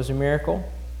 and that was a miracle.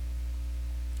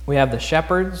 We have the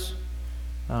shepherds,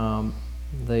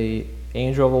 the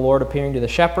angel of the Lord appearing to the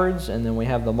shepherds, and then we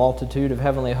have the multitude of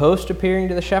heavenly hosts appearing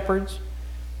to the shepherds.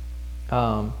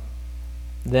 Then,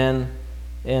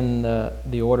 in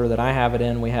the order that I have it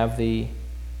in, we have the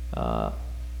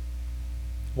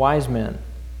wise men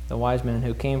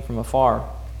who came from afar,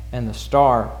 and the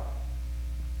star.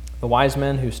 The wise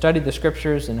men who studied the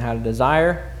Scriptures and had a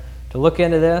desire to look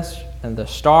into this. And the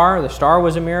star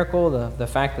was a miracle. The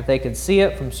fact that they could see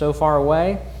it from so far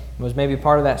away was maybe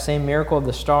part of that same miracle of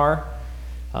the star.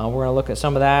 We're going to look at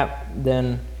some of that.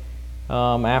 Then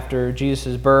after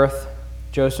Jesus' birth,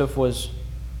 Joseph was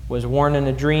warned in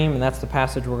a dream, and that's the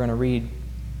passage we're going to read.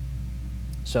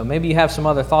 So maybe you have some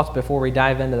other thoughts before we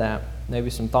dive into that. Maybe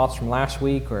some thoughts from last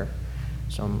week or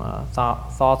some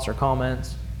thoughts or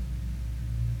comments.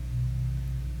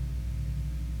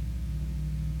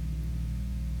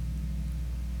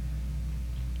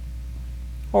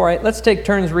 All right, let's take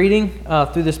turns reading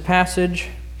through this passage.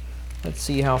 Let's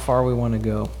see how far we want to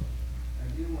go. I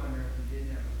do wonder if he didn't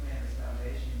have a plan of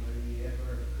salvation, would he ever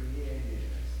have created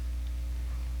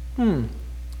us?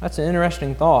 That's an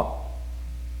interesting thought.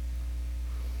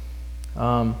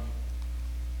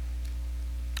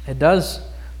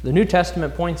 The New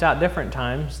Testament points out different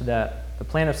times that the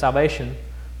plan of salvation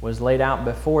was laid out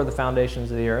before the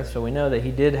foundations of the earth. So we know that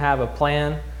he did have a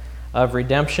plan of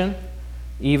redemption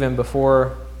even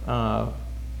before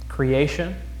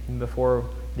creation, even before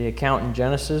the account in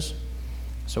Genesis.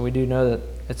 So we do know that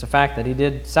it's a fact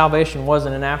that salvation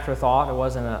wasn't an afterthought. It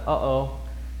wasn't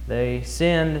they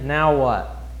sinned, now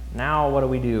what? Now what do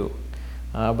we do?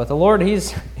 But the Lord,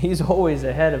 He's always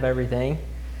ahead of everything,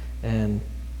 and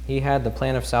He had the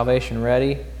plan of salvation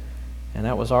ready, and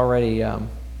that was already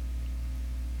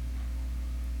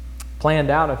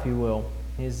planned out, if you will.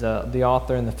 He's the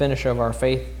author and the finisher of our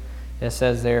faith, it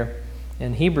says there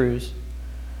in Hebrews.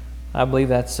 I believe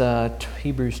that's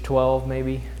Hebrews 12,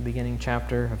 maybe, the beginning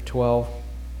chapter of 12.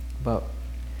 But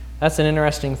that's an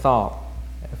interesting thought.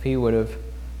 If He would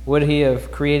He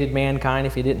have created mankind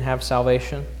if He didn't have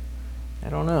salvation? I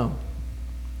don't know.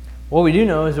 What we do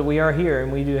know is that we are here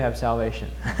and we do have salvation.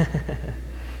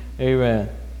 Amen.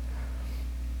 It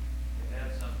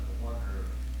adds something to wonder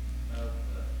of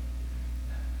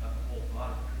the whole thought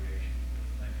of creation,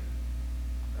 thinking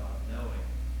God knowing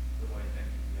the way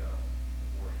things would go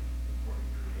before He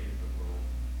created the world,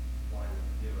 why would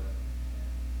He do it? And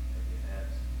maybe it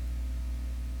adds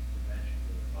dimension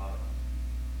to the thought of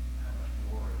how much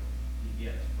glory He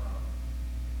gets from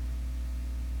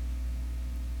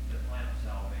the plan of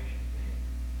salvation being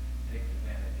taken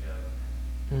advantage of.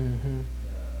 Mm-hmm.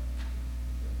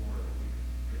 The glory that we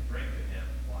could bring to Him.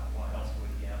 Why else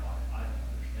would He have? I don't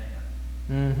understand.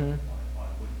 Mm-hmm. Why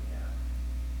would He have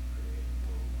created the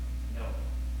world? Knowing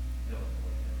the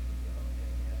way things would go, and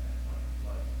He had that plan in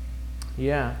place.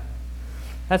 Yeah.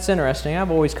 That's interesting.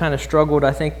 I've always kind of struggled,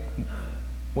 I think,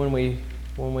 when we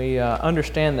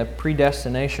understand the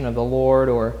predestination of the Lord,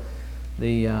 or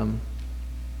the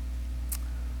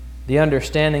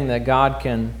understanding that God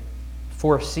can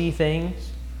foresee things.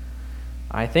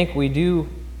 I think we get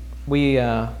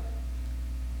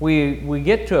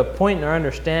to a point in our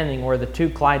understanding where the two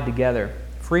collide together: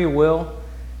 free will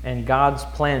and God's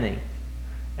planning.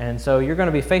 And so you're going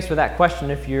to be faced with that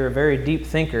question if you're a very deep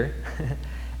thinker.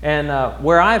 And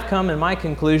where I've come in my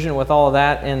conclusion with all of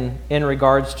that in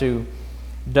regards to,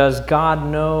 does God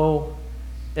know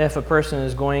if a person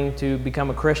is going to become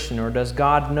a Christian, or does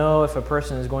God know if a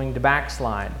person is going to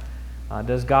backslide?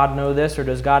 Does God know this, or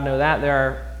does God know that? There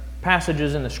are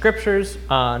passages in the Scriptures,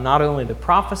 not only the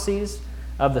prophecies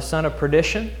of the son of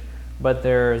perdition, but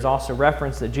there is also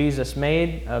reference that Jesus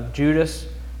made of Judas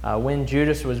when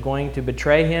Judas was going to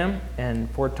betray Him,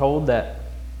 and foretold that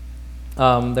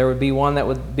there would be one that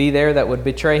would be there that would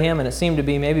betray him, and it seemed to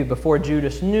be maybe before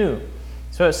Judas knew.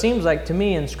 So it seems like to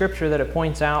me in Scripture that it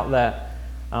points out that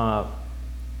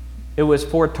it was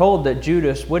foretold that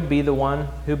Judas would be the one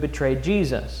who betrayed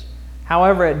Jesus.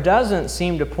 However, it doesn't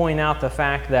seem to point out the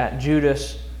fact that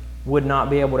Judas would not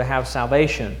be able to have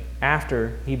salvation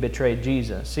after he betrayed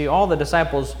Jesus. See, all the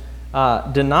disciples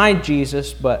denied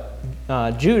Jesus, but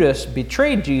Judas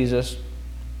betrayed Jesus.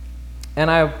 And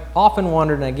I've often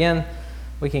wondered, and again,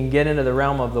 we can get into the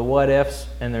realm of the what-ifs,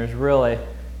 and there's really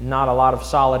not a lot of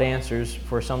solid answers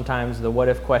for sometimes the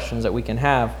what-if questions that we can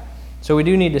have. So we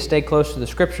do need to stay close to the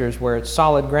Scriptures where it's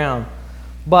solid ground.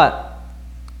 But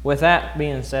with that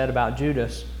being said about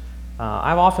Judas,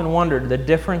 I've often wondered the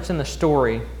difference in the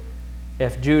story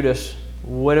if Judas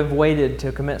would have waited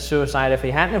to commit suicide, if he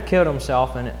hadn't have killed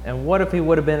himself, and what if he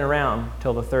would have been around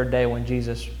till the third day when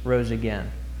Jesus rose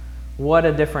again? What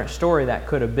a different story that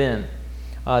could have been.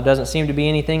 It doesn't seem to be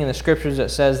anything in the Scriptures that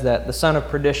says that the son of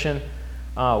perdition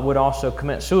would also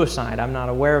commit suicide. I'm not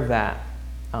aware of that.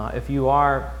 If you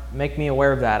are, make me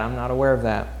aware of that. I'm not aware of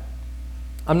that.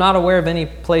 I'm not aware of any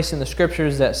place in the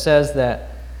Scriptures that says that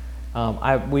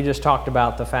we just talked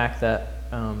about the fact that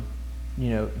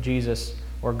Jesus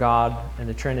or God and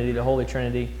the Trinity, the Holy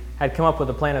Trinity, had come up with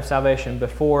a plan of salvation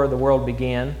before the world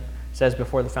began. It says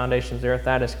before the foundations of the earth.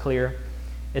 That is clear.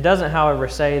 It doesn't, however,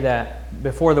 say that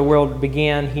before the world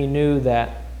began, he knew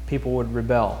that people would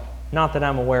rebel. Not that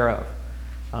I'm aware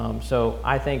of. So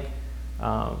I think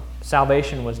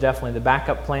salvation was definitely the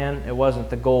backup plan. It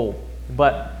wasn't the goal.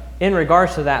 But in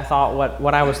regards to that thought,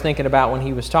 what I was thinking about when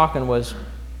he was talking was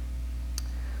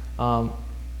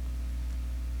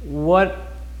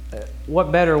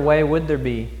what better way would there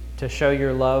be to show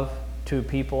your love to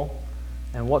people,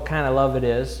 and what kind of love it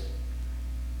is,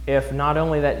 if not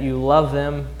only that you love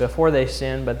them before they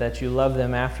sin, but that you love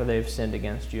them after they've sinned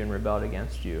against you and rebelled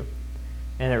against you.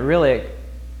 And it really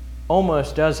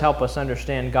almost does help us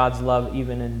understand God's love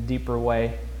even in a deeper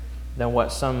way than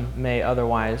what some may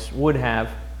otherwise would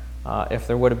have if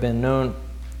there would have been known.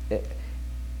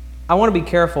 I want to be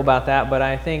careful about that, but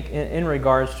I think in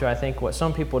regards to, I think what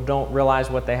some people don't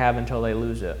realize what they have until they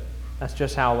lose it. That's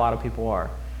just how a lot of people are.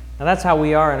 Now that's how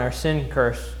we are in our sin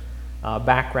curse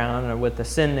background, or with the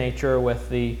sin nature, with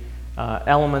the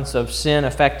elements of sin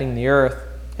affecting the earth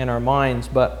in our minds.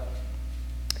 But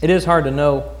it is hard to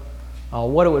know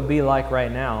what it would be like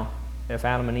right now if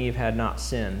Adam and Eve had not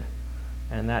sinned.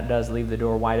 And that does leave the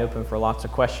door wide open for lots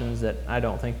of questions that I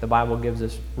don't think the Bible gives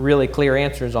us really clear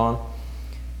answers on.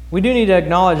 We do need to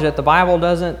acknowledge that the Bible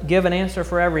doesn't give an answer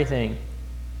for everything.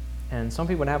 And some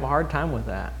people would have a hard time with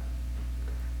that.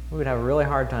 We would have a really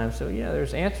hard time. So,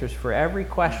 there's answers for every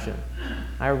question.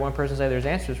 I heard one person say there's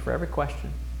answers for every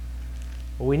question.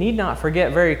 But we need not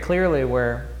forget very clearly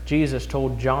where Jesus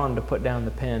told John to put down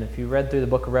the pen. If you read through the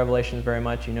book of Revelations very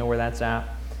much, you know where that's at.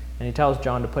 And he tells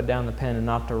John to put down the pen and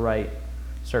not to write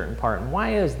a certain part. And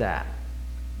why is that?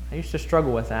 I used to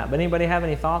struggle with that. But anybody have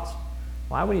any thoughts?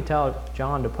 Why would he tell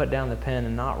John to put down the pen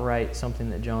and not write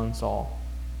something that John saw?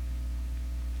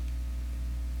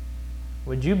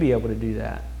 Would you be able to do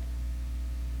that?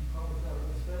 Probably that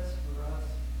was best for us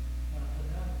not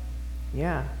to know.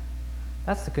 Yeah,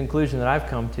 that's the conclusion that I've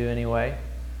come to anyway.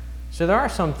 So there are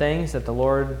some things that the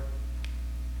Lord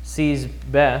sees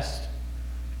best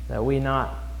that we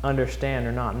not understand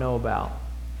or not know about.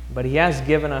 But He has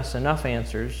given us enough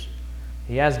answers.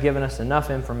 He has given us enough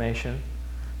information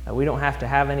that we don't have to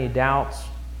have any doubts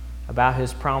about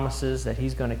His promises, that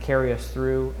He's going to carry us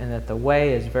through, and that the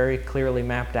way is very clearly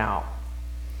mapped out.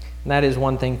 And that is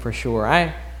one thing for sure.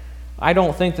 I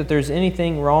don't think that there's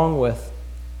anything wrong with,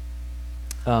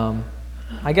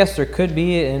 I guess there could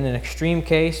be in an extreme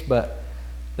case, but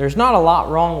there's not a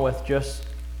lot wrong with just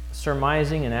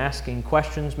surmising and asking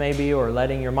questions maybe, or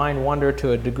letting your mind wander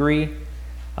to a degree.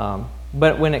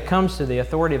 But when it comes to the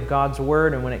authority of God's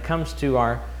Word, and when it comes to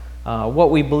our what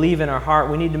we believe in our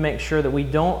heart, we need to make sure that we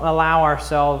don't allow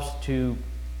ourselves to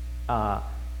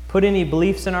put any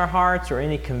beliefs in our hearts, or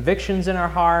any convictions in our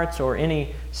hearts, or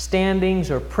any standings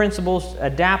or principles,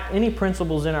 adapt any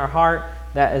principles in our heart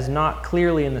that is not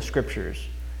clearly in the Scriptures.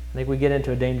 I think we get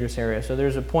into a dangerous area. So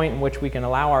there's a point in which we can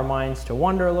allow our minds to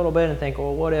wander a little bit and think,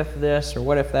 well, what if this or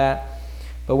what if that?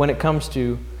 But when it comes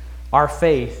to our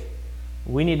faith,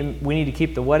 we need to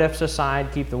keep the what ifs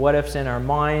aside, keep the what ifs in our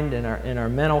mind and in our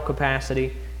mental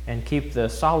capacity, and keep the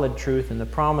solid truth and the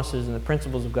promises and the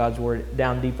principles of God's Word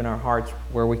down deep in our hearts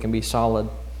where we can be solid.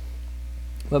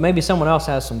 But maybe someone else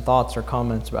has some thoughts or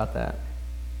comments about that.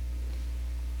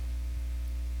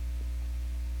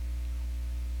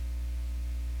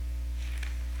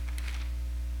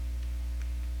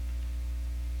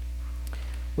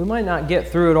 We might not get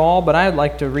through it all, but I'd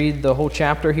like to read the whole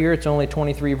chapter here. It's only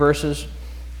 23 verses.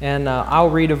 And I'll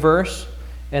read a verse,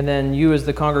 and then you as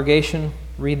the congregation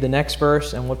read the next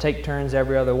verse, and we'll take turns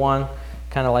every other one,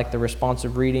 kind of like the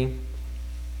responsive reading.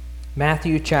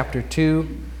 Matthew chapter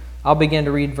 2. I'll begin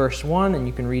to read verse 1, and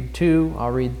you can read 2.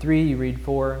 I'll read 3, you read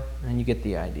 4, and you get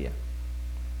the idea.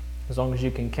 As long as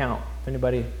you can count. If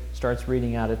anybody starts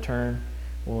reading out of turn,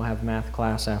 we'll have math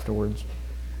class afterwards.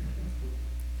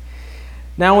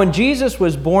 Now when Jesus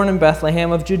was born in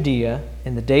Bethlehem of Judea,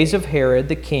 in the days of Herod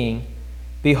the king,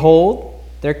 behold,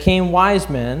 there came wise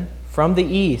men from the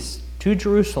east to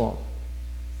Jerusalem,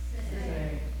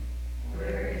 Saying,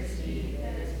 Where is he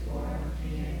that is born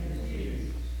King of the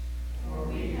Jews? For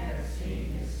we have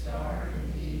seen his star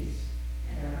in the east,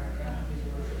 and are come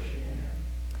to worship him.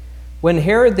 When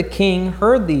Herod the king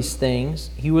heard these things,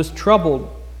 he was troubled,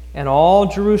 and all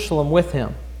Jerusalem with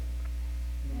him.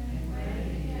 And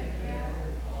when he had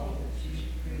gathered all the chief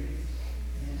priests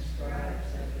and scribes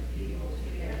of the people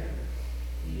together,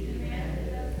 he demanded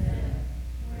of them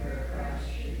where Christ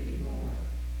should be born.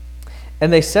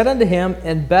 And they said unto him,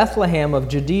 In Bethlehem of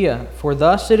Judea, for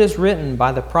thus it is written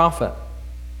by the prophet,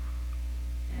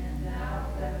 And thou,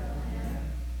 Bethlehem,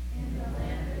 in the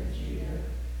land of Judah,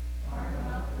 art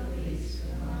not the least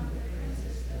among the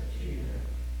princes of Judah.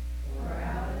 For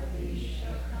out of thee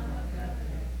shall come a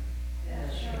governor that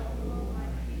shall rule my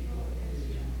people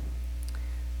Israel.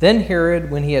 Then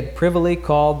Herod, when he had privily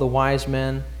called the wise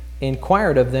men,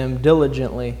 inquired of them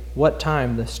diligently what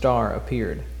time the star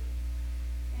appeared.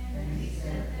 And he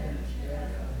sent them to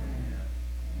Bethlehem,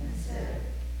 and said,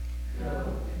 Go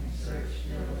and search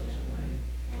diligently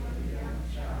for the young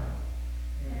child,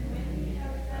 and when ye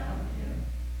have found him,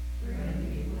 bring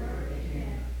me word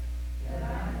again, that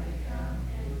I may come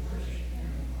and worship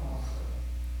him also.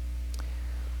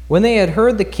 When they had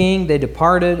heard the king, they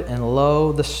departed, and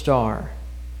lo, the star,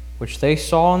 which they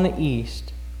saw in the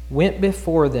east, went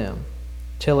before them,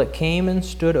 till it came and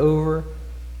stood over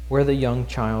where the young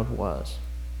child was.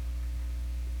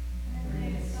 And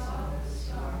they saw the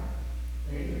star,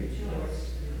 they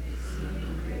rejoiced with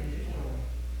exceeding great joy.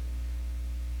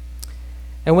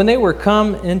 And when they were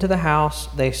come into the house,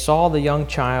 they saw the young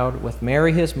child with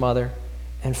Mary his mother,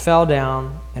 and fell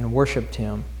down and worshipped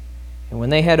him. And when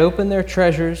they had opened their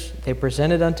treasures, they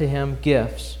presented unto him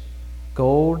gifts,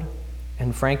 gold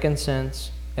and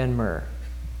frankincense and myrrh.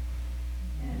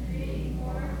 And being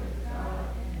warned of God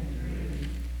in a dream,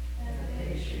 that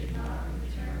they should not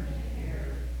return to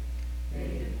Herod,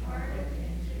 they departed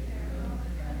into their own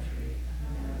country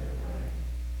another way.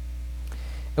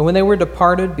 And when they were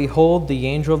departed, behold, the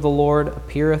angel of the Lord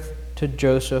appeareth to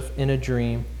Joseph in a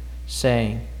dream,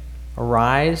 saying,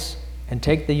 Arise, and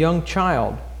take the young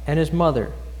child and his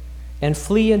mother, and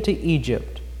flee into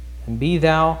Egypt, and be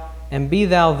thou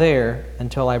there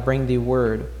until I bring thee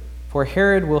word. For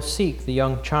Herod will seek the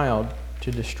young child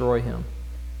to destroy him.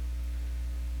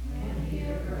 When he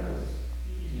arose,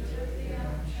 he took the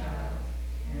young child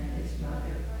and his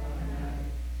mother by night,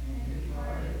 and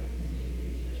departed into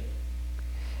Egypt.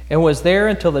 And was there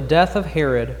until the death of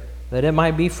Herod, that it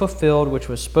might be fulfilled which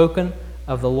was spoken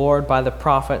of the Lord by the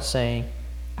prophet, saying,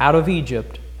 Out of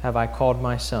Egypt have I called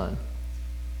my son.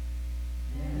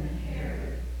 Then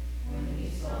Herod, when he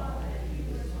saw that he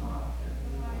was mocked of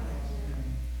the wise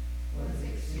men, was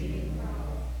exceeding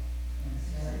wroth, and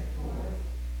set forth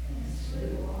and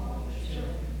slew all the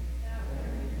children that were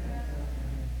in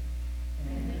Bethlehem,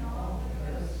 and in all the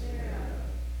coasts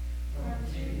thereof, from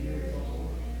 2 years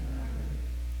old and under,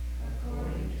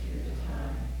 according to the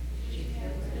time which he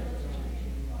had diligently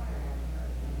inquired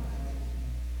of the wise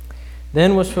men.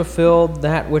 Then was fulfilled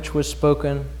that which was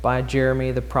spoken by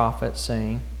Jeremy the prophet,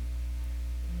 saying,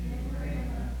 In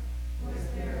Ramah was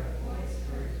there a voice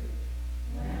heard,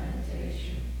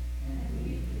 lamentation and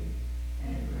weeping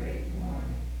and great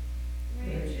mourning,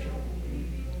 Rachel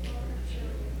weeping for her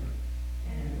children,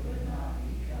 and would not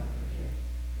be comforted,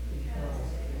 because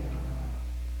they were not.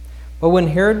 But when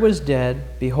Herod was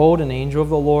dead, behold, an angel of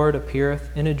the Lord appeareth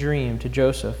in a dream to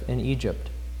Joseph in Egypt,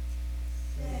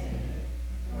 Saying,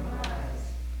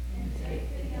 Arise, and take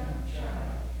the young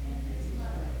child and his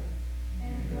mother,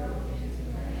 and go into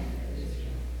the land of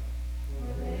Israel, for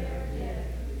they are dead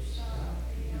which sought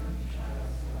the young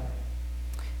child's life.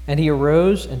 And he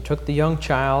arose and took the young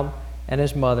child and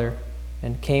his mother,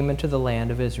 and came into the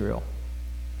land of Israel.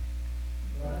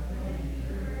 But when he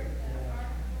heard that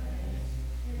Archelaus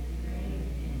had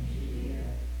reigned in Judea,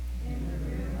 in the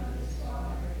room of his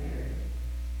father Herod,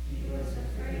 he was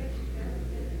afraid to go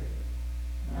thither.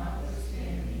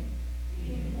 Notwithstanding,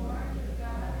 being warned of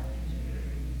God in a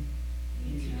dream,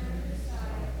 he turned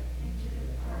aside into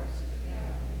the parts of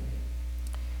Galilee.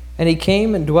 And he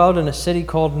came and dwelt in a city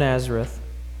called Nazareth,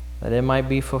 that it might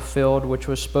be fulfilled which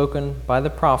was spoken by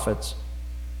the prophets,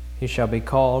 he shall be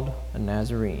called a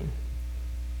Nazarene.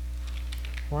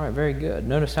 All right, very good.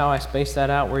 Notice how I spaced that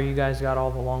out where you guys got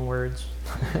all the long words?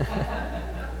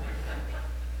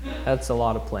 That's a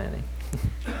lot of planning.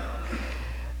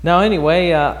 Now, anyway,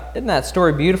 isn't that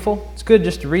story beautiful? It's good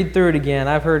just to read through it again.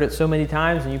 I've heard it so many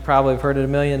times, and you probably have heard it a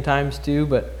million times too,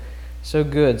 but so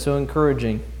good, so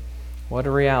encouraging. What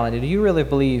a reality. Do you really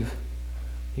believe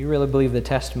the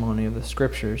testimony of the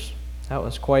Scriptures? That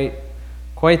was quite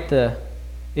the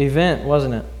event,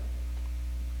 wasn't it?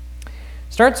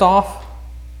 Starts off,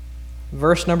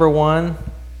 verse number 1.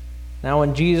 Now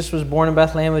when Jesus was born in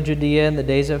Bethlehem of Judea in the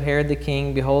days of Herod the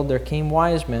king, behold, there came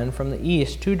wise men from the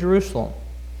east to Jerusalem.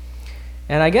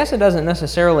 And I guess it doesn't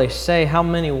necessarily say how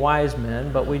many wise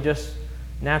men, but we just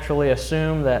naturally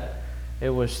assume that it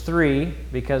was 3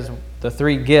 because of the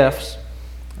 3 gifts.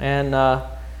 And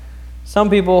some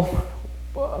people,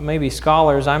 maybe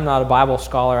scholars, I'm not a Bible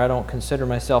scholar, I don't consider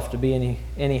myself to be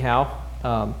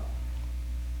anyhow,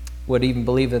 would even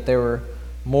believe that there were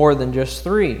more than just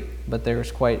 3, but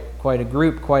there's quite a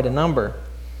group, quite a number.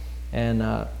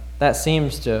 And that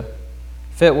seems to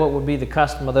fit what would be the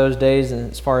custom of those days,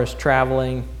 and as far as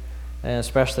traveling, and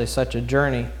especially such a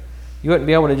journey. You wouldn't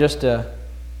be able to just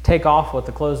take off with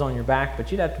the clothes on your back,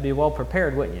 but you'd have to be well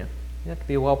prepared, wouldn't you? You'd have to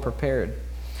be well prepared.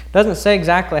 Doesn't say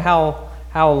exactly how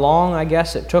long, I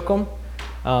guess, it took them.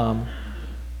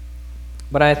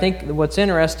 But I think what's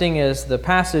interesting is the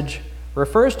passage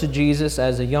refers to Jesus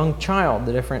as a young child.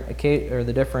 The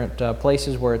different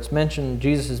places where it's mentioned,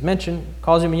 Jesus is mentioned,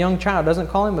 calls him a young child. Doesn't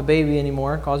call him a baby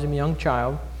anymore, calls him a young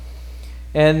child.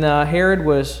 And Herod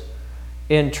was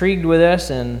intrigued with this,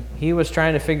 and he was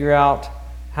trying to figure out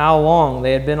how long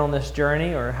they had been on this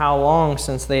journey, or how long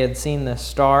since they had seen this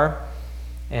star.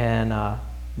 And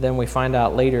then we find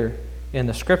out later in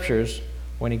the Scriptures,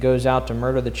 when he goes out to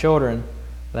murder the children,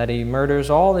 that he murders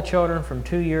all the children from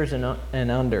 2 years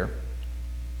and under.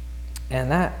 And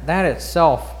that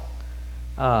itself,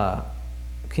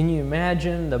 can you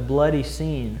imagine the bloody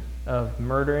scene of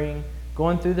murdering,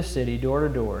 going through the city door to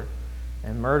door,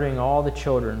 and murdering all the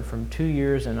children from 2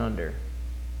 years and under?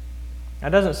 That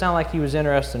doesn't sound like he was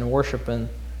interested in worshiping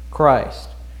Christ.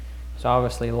 He's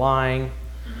obviously lying,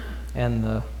 and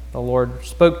the Lord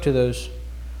spoke to those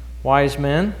wise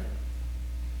men.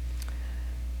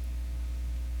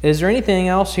 Is there anything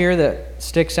else here that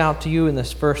sticks out to you in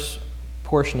this first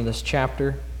portion of this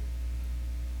chapter?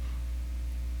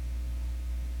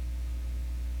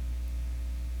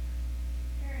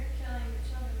 Herod killing the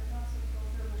children was also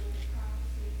fulfilling the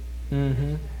prophecy.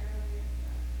 Mm-hmm.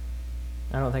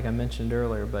 I don't think I mentioned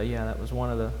earlier, but yeah, that was one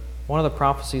of the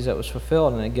prophecies that was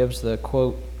fulfilled, and it gives the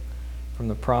quote from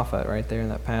the prophet right there in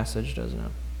that passage, doesn't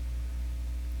it?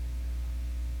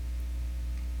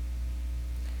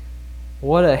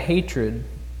 What a hatred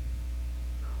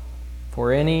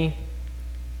for any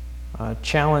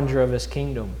challenger of his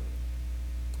kingdom.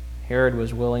 Herod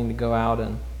was willing to go out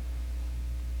and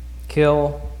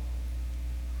kill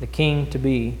the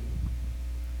king-to-be.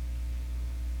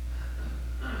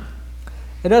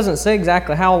 It doesn't say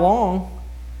exactly how long,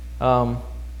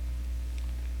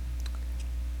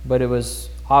 but it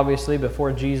was obviously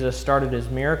before Jesus started his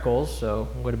miracles, so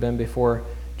it would have been before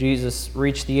Jesus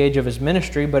reached the age of his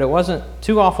ministry, but it wasn't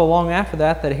too awful long after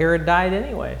that Herod died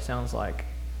anyway, sounds like.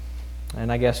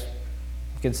 And I guess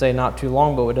you could say not too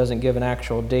long, but it doesn't give an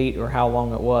actual date or how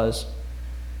long it was.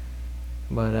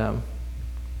 But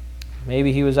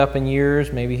maybe he was up in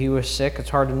years, maybe he was sick, it's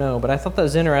hard to know. But I thought that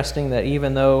was interesting that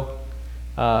even though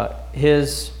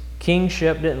his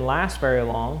kingship didn't last very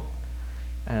long,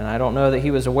 and I don't know that he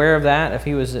was aware of that, if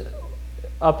he was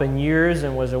up in years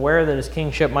and was aware that his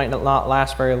kingship might not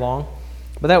last very long.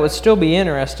 But that would still be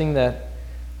interesting that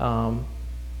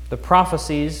the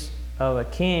prophecies of a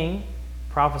king,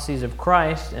 prophecies of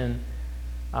Christ, and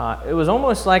it was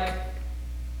almost like,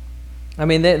 I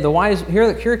mean, the wise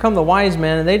here come the wise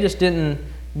men, and they just didn't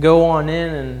go on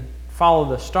in and follow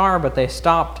the star, but they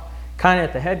stopped kind of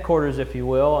at the headquarters, if you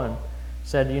will, and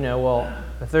said, well,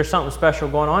 if there's something special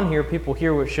going on here, people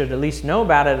here should at least know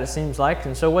about it, it seems like.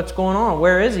 And so what's going on?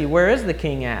 Where is he? Where is the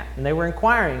king at? And they were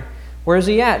inquiring, where is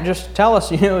he at? Just tell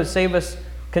us, it'd save us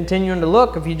continuing to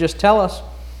look if you just tell us.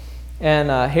 And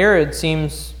Herod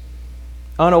seems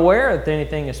unaware that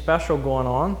anything is special going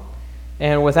on.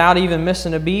 And without even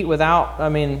missing a beat,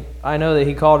 I know that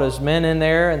he called his men in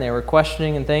there and they were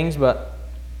questioning and things, but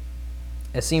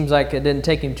it seems like it didn't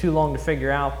take him too long to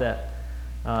figure out that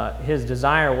his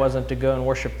desire wasn't to go and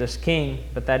worship this king,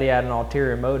 but that he had an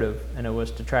ulterior motive, and it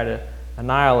was to try to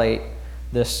annihilate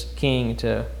this king,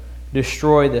 to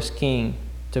destroy this king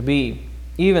to be,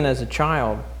 even as a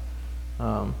child.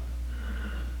 I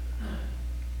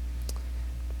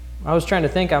was trying to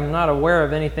think, I'm not aware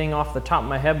of anything off the top of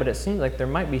my head, but it seems like there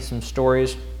might be some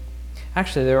stories.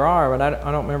 Actually, there are, but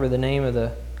I don't remember the name of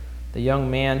the young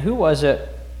man. Who was it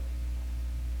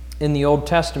in the Old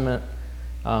Testament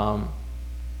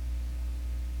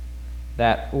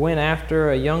that went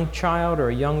after a young child or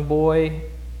a young boy?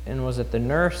 And was it the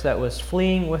nurse that was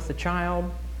fleeing with the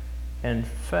child and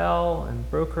fell and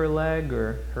broke her leg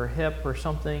or her hip or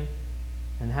something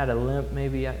and had a limp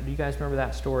maybe? Do you guys remember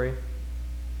that story?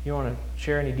 You want to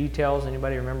share any details?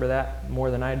 Anybody remember that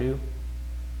more than I do?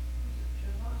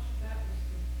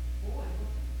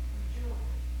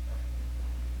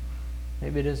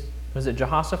 Maybe it is. Was it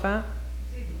Jehoshaphat?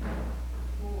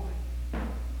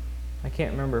 I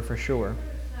can't remember for sure.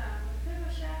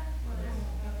 Mephibosheth was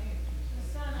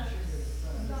the son of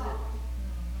Saul,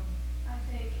 I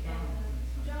think, and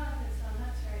Jonathan's son,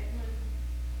 that's right. When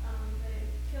they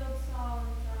killed Saul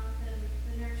and Jonathan,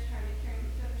 the nurse tried to carry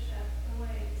Mephibosheth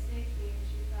away to safety, and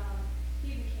she found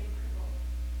he became crippled.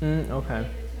 Okay.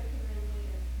 David took him in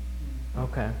later.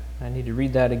 Okay. I need to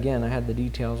read that again. I had the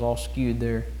details all skewed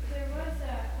there. There was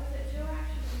it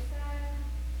Joash or Josiah?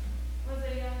 Was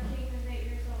a young king who was 8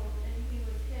 years old, and he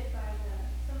was hit by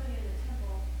somebody in the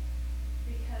temple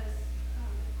because the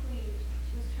queen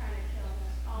was trying to kill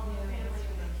all the family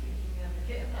of the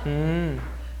king. Mm.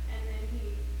 And then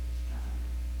he,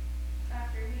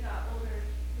 after he got older,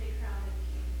 they crowned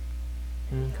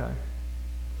him king. Okay.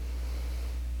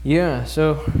 Yeah,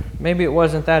 so maybe it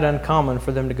wasn't that uncommon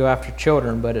for them to go after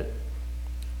children, but it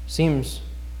seems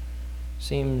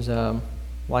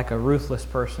like a ruthless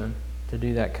person to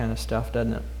do that kind of stuff,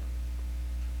 doesn't it?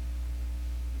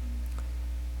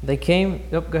 They came.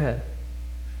 Oh, go ahead.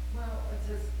 Well, it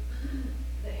says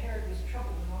that Herod was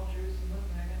troubled in all Jerusalem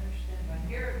looking. I can understand why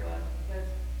Herod was, because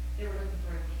they were looking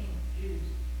for a king of Jews.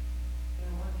 But I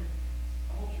wondered,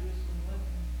 all Jerusalem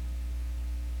looking.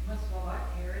 Must have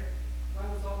liked Herod. Why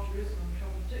was all Jerusalem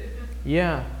troubled too?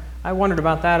 Yeah, I wondered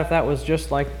about that, if that was just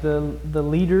like the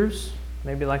leaders,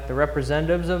 maybe like the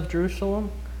representatives of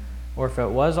Jerusalem, or if it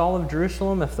was all of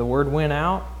Jerusalem, if the word went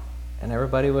out and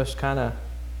everybody was kind of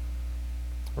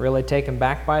really taken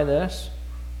back by this.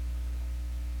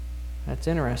 That's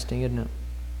interesting, isn't it?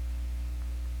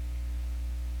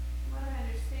 What I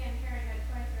understand, Herod had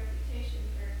quite the reputation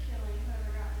for killing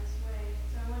whoever got in his way.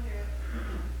 So I wonder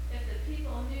if the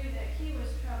people knew that he was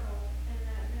troubled and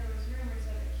that there was rumors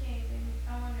of a king.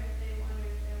 I wonder if they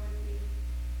wondered if there would be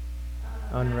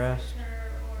Unrest.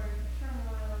 massacre or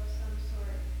turmoil of some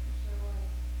sort. If there was.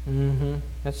 Mm-hmm.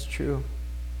 That's true.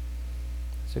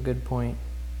 That's a good point.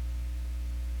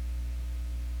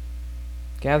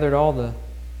 Gathered all the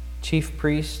chief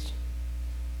priests,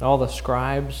 all the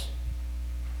scribes,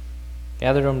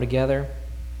 gathered them together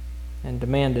and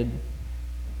demanded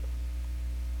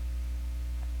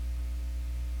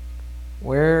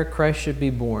where Christ should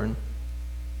be born.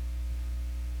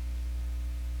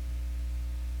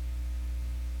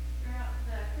 Throughout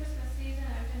the Christmas season,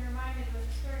 I've been reminded with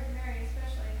the story of Mary,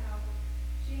 especially how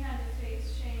she had to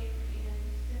face shame and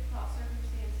difficult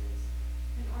circumstances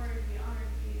in order to be honored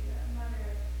to be the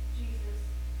mother of Jesus.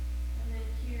 And then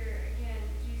here again,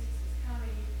 Jesus'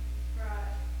 coming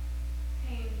brought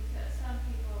pain to some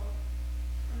people,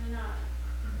 and not,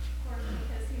 of course,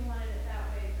 because he wanted it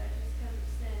that way, but just because of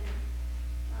sin,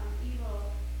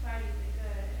 evil fighting the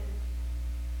good. And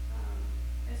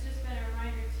it's just been a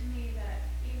reminder to me that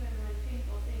even when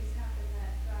painful things happen,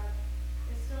 that God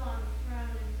is still on the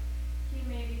throne, and he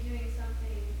may be doing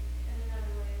something in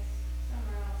another way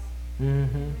somewhere else.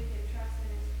 Mm-hmm. We can trust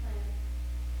in his plan.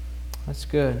 That's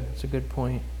good. That's a good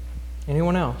point.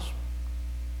 Anyone else?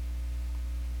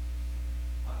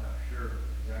 I'm not sure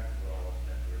exactly what all was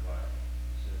meant there by,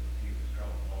 said that he was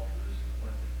troubled in all Jerusalem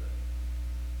with it, but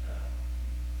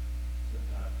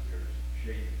sometimes there's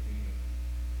shady meaning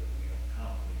that we don't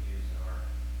commonly use in our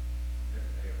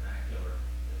everyday vernacular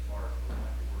as far as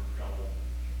like the word trouble.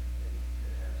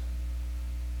 It has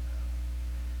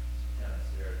some tenets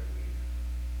there that we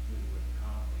wouldn't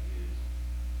commonly use.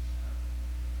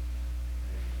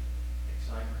 Maybe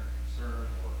excitement or concern,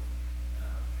 or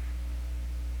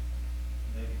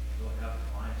maybe going up the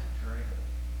lines and turning.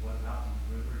 What about these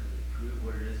rumors? Is it true?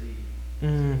 What is he?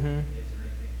 Mm-hmm. Is there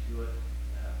anything to it?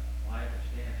 My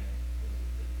understanding is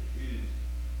that the Jews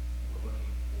were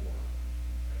looking for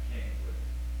a king who would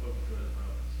overthrow the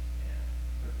Romans and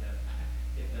put them,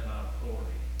 get them out of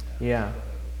authority. Yeah. So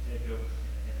they would take over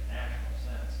in a national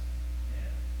sense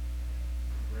and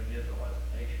bring Israel as a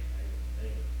nation.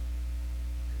 They would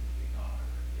be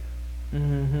conquered again.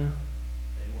 Mm-hmm.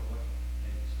 They weren't looking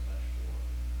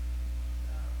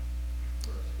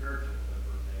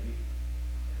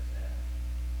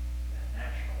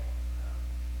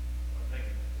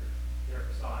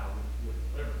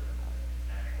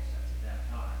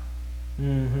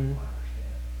Mm-hmm. If I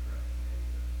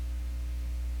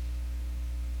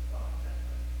understand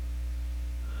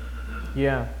it correctly,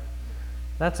 Yeah,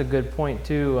 that's a good point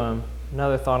too.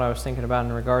 Another thought I was thinking about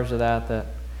in regards to that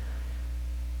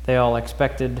they all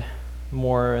expected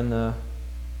more in the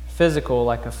physical,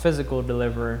 like a physical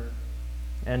deliverer,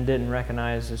 and didn't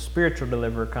recognize a spiritual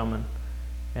deliverer coming.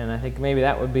 And I think maybe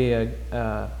that would be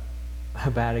a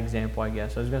bad example, I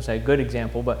guess. I was going to say a good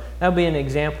example, but that would be an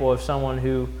example of someone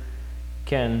who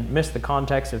can miss the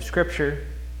context of Scripture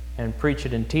and preach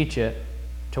it and teach it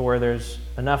to where there's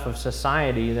enough of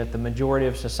society that the majority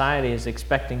of society is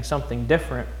expecting something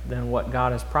different than what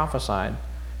God has prophesied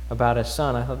about His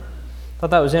Son. I thought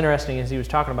that was interesting as he was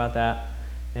talking about that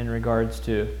in regards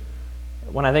to,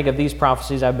 when I think of these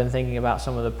prophecies, I've been thinking about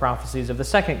some of the prophecies of the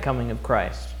second coming of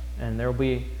Christ. And there will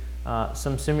be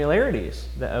some similarities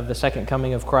of the second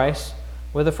coming of Christ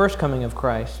with the first coming of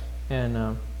Christ.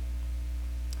 And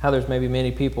how there's maybe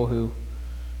many people who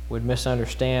would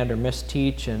misunderstand or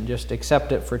misteach and just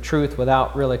accept it for truth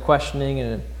without really questioning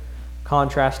and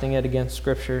contrasting it against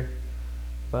Scripture.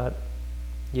 But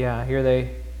yeah, here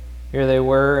they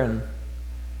were, and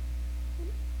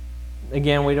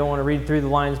again, we don't want to read through the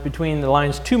lines between the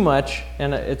lines too much,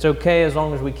 and it's okay as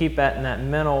long as we keep that in that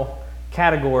mental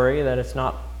category, that it's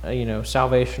not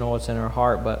salvational, it's in our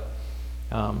heart. But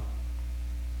along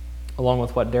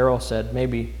with what Daryl said,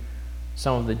 maybe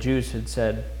some of the Jews had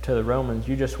said to the Romans,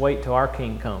 you just wait till our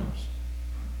king comes.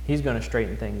 He's going to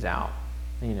straighten things out.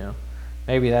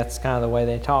 Maybe that's kind of the way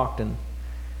they talked, and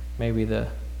maybe the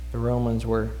Romans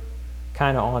were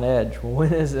kind of on edge. Well,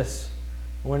 when is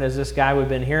this guy we've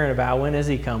been hearing about? When is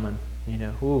he coming?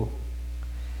 It's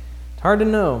hard to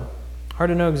know. Hard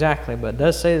to know exactly, but it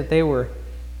does say that they were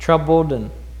troubled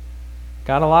and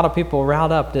got a lot of people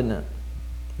riled up, didn't it?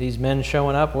 These men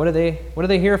showing up. What are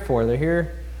they here for? They're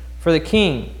here for the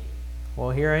king.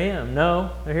 Well, here I am. No,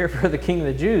 they're here for the king of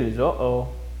the Jews. Uh-oh.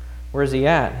 Where's he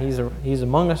at? He's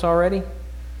among us already?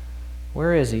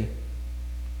 Where is he?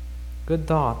 Good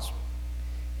thoughts.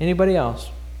 Anybody else?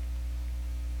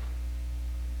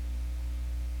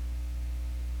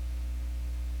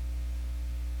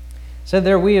 Said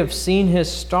there, we have seen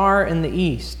his star in the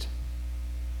east.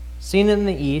 Seen it in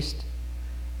the east,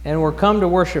 and we're come to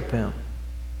worship him.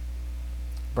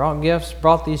 Brought gifts,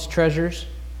 brought these treasures.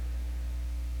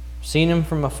 Seen him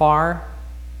from afar.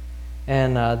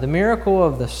 And the miracle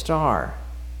of the star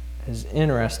is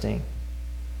interesting.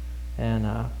 And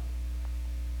a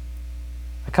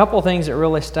couple things that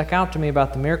really stuck out to me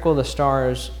about the miracle of the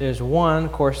stars is one,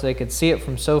 of course, they could see it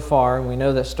from so far, and we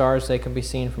know that stars, they can be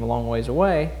seen from a long ways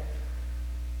away.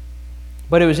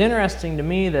 But it was interesting to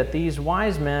me that these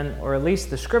wise men, or at least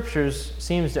the Scriptures,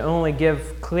 seems to only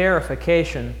give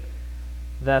clarification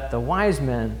that the wise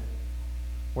men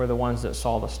were the ones that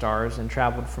saw the stars and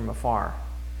traveled from afar.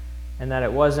 And that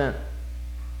it wasn't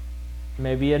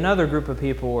maybe another group of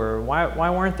people, or why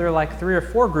weren't there like 3 or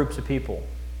 4 groups of people?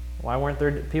 Why weren't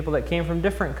there people that came from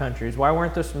different countries? Why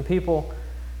weren't there some people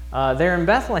there in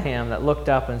Bethlehem that looked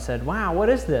up and said, wow, what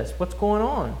is this? What's going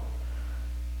on?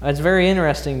 It's very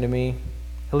interesting to me.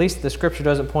 At least the Scripture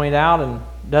doesn't point out, and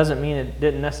doesn't mean it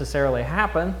didn't necessarily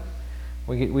happen.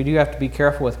 We do have to be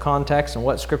careful with context and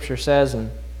what Scripture says. And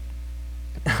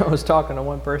I was talking to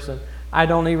one person. I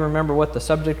don't even remember what the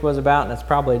subject was about, and it's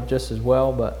probably just as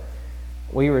well, but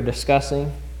we were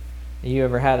discussing. You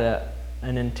ever had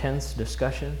an intense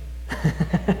discussion?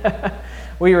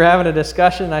 We were having a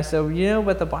discussion, and I said,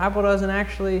 but the Bible doesn't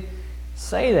actually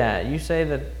say that. You say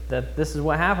that this is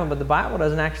what happened, but the Bible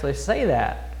doesn't actually say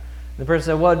that. The person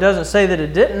said, well, it doesn't say that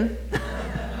it didn't.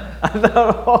 I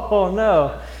thought, oh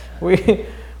no.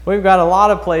 We've got a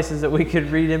lot of places that we could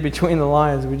read in between the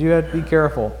lines. We do have to be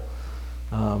careful.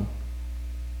 But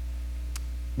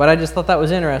I just thought that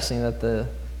was interesting that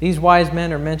these wise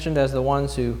men are mentioned as the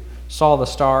ones who saw the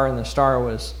star, and the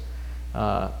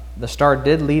star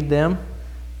did lead them,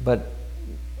 but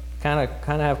kind of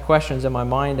have questions in my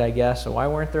mind, I guess. So why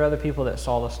weren't there other people that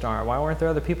saw the star? Why weren't there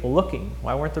other people looking?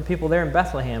 Why weren't there people there in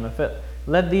Bethlehem? If it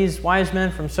led these wise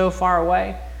men from so far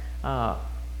away,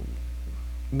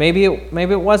 maybe it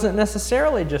wasn't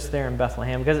necessarily just there in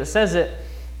Bethlehem, because it says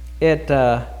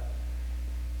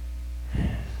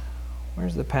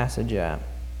where's the passage at?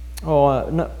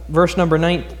 Verse number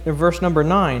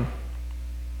 9.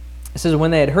 It says,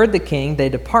 when they had heard the king, they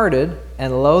departed,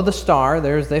 and lo, the star,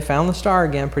 they found the star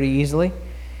again pretty easily,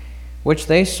 which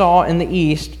they saw in the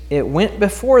east, it went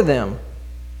before them.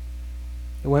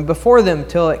 It went before them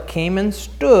till it came and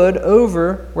stood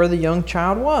over where the young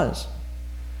child was.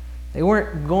 They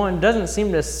weren't going, doesn't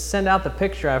seem to send out the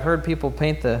picture. I've heard people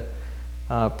paint the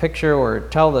picture or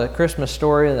tell the Christmas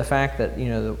story of the fact that, you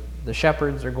know, the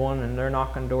shepherds are going and they're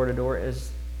knocking door to door.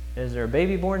 Is there a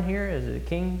baby born here? Is it a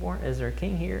king born? Is there a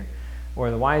king here? Or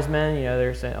the wise men, you know,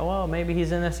 they're saying, oh, well, maybe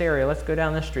he's in this area. Let's go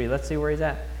down this street. Let's see where he's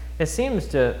at. It seems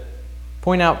to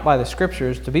point out by the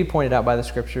Scriptures, to be pointed out by the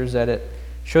Scriptures, that it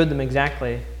showed them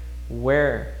exactly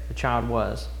where the child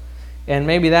was. And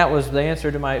maybe that was the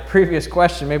answer to my previous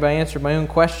question. Maybe I answered my own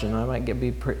question. I might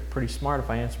be pretty smart if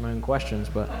I answer my own questions,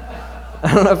 but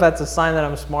I don't know if that's a sign that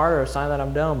I'm smart or a sign that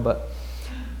I'm dumb. But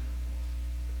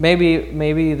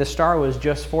maybe the star was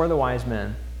just for the wise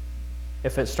men.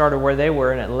 If it started where they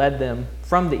were and it led them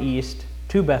from the east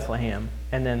to Bethlehem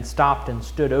and then stopped and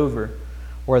stood over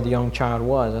where the young child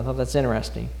was. I thought that's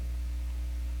interesting.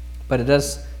 But it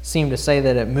does seem to say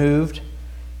that it moved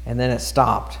and then it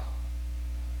stopped.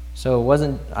 So it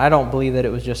wasn't, I don't believe that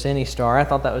it was just any star. I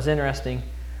thought that was interesting.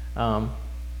 I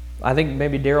think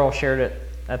maybe Daryl shared it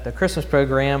at the Christmas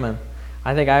program, and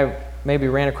I think I maybe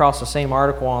ran across the same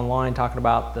article online talking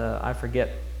about I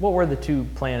forget, what were the two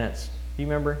planets? Do you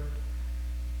remember?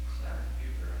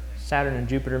 Saturn and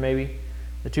Jupiter, maybe.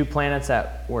 The two planets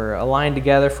that were aligned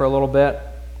together for a little bit,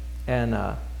 and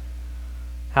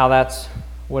how that's,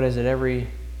 what is it, every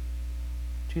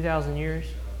 2,000 years?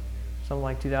 Something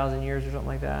like 2,000 years or something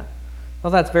like that.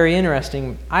 Well, that's very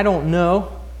interesting. I don't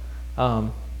know.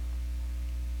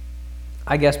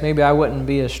 I guess maybe I wouldn't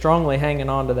be as strongly hanging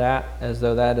on to that as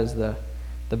though that is the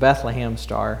Bethlehem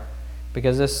star,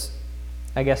 because this,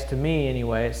 I guess to me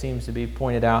anyway, it seems to be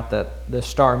pointed out that the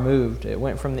star moved. It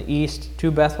went from the east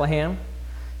to Bethlehem,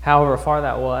 however far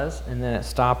that was, and then it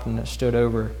stopped and it stood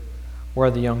over where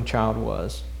the young child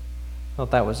was. I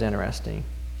thought that was interesting,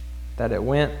 that it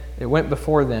went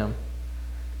before them.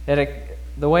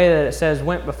 The way that it says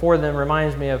went before them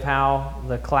reminds me of how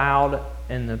the cloud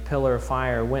and the pillar of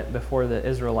fire went before the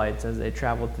Israelites as they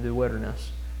traveled through the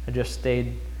wilderness. It just stayed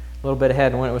a little bit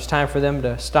ahead. And when it was time for them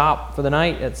to stop for the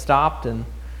night, it stopped, and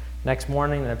next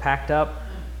morning they packed up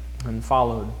and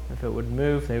followed. If it would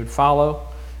move, they would follow.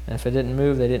 And if it didn't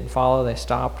move, they didn't follow. They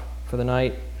stopped for the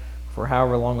night for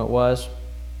however long it was.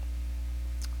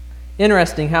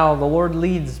 Interesting how the Lord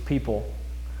leads people.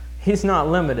 He's not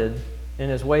limited in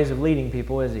his ways of leading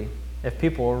people, is he? If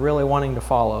people are really wanting to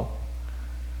follow.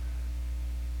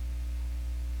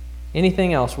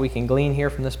 Anything else we can glean here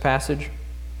from this passage?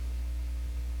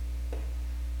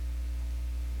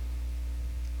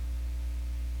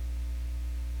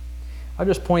 I'll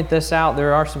just point this out.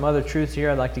 There are some other truths here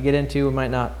I'd like to get into. We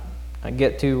might not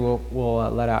get to.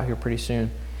 We'll let out here pretty soon.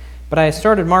 But I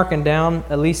started marking down,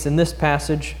 at least in this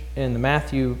passage, in the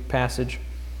Matthew passage,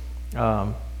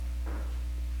 some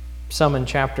in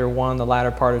chapter 1, the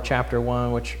latter part of chapter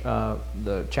 1, which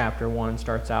the chapter 1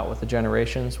 starts out with the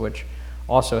generations, which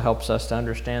also helps us to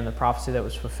understand the prophecy that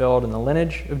was fulfilled in the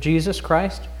lineage of Jesus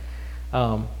Christ.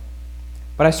 But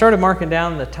I started marking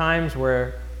down the times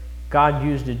where God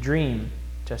used a dream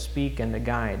to speak and to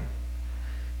guide.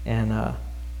 And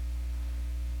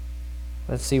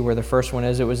let's see where the first one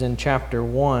is. It was in chapter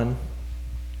 1.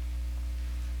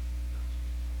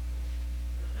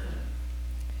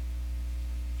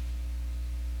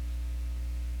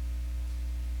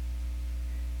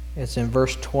 It's in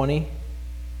verse 20.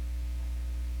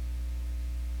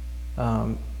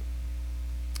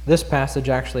 This passage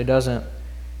actually doesn't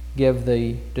give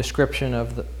the description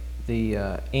of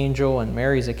the angel and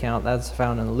Mary's account. That's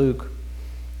found in Luke.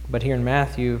 But here in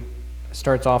Matthew, it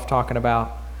starts off talking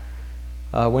about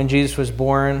when Jesus was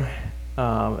born,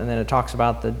 and then it talks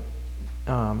about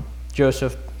the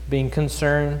Joseph being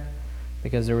concerned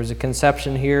because there was a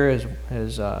conception here.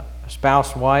 His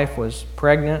spouse wife was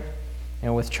pregnant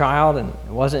and with child, and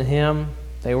it wasn't him.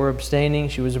 They were abstaining.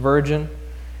 She was a virgin.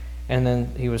 And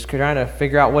then he was trying to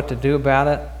figure out what to do about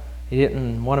it. He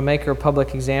didn't want to make her a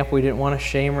public example. He didn't want to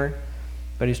shame her.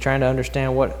 But he's trying to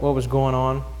understand what was going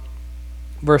on.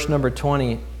 Verse number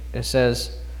 20, it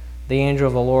says, the angel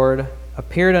of the Lord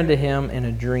appeared unto him in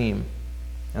a dream.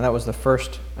 And that was the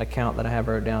first account that I have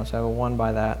wrote down, so I have a 1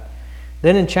 by that.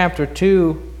 Then in chapter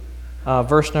 2,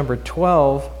 verse number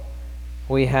 12,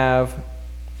 we have,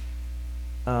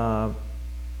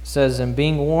 says, and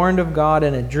being warned of God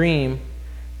in a dream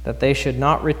that they should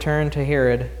not return to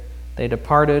Herod, they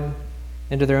departed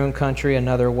into their own country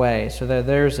another way. So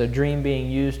there's a dream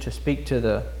being used to speak to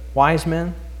the wise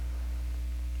men.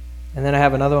 And then I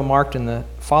have another one marked in the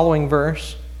following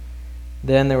verse.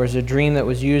 Then there was a dream that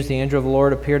was used. The angel of the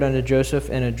Lord appeared unto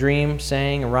Joseph in a dream,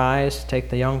 saying, arise,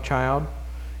 take the young child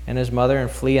and his mother,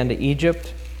 and flee unto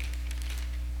Egypt.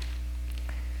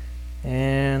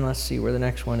 And let's see where the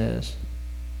next one is.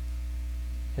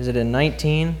 Is it in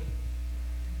 19?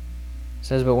 It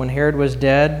says, "But when Herod was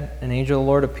dead, an angel of the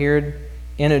Lord appeared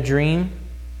in a dream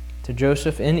to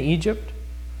Joseph in Egypt."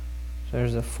 So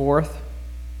there's the fourth,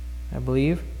 I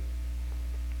believe.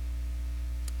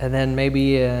 And then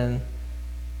maybe in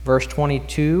verse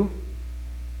 22,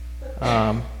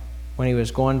 when he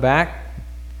was going back,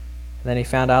 then he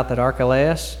found out that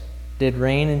Archelaus did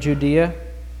reign in Judea,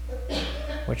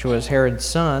 which was Herod's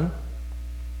son.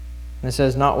 And it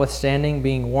says, "Notwithstanding,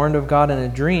 being warned of God in a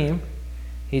dream,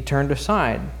 he turned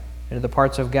aside into the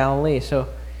parts of Galilee." So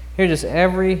here's just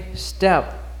every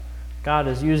step God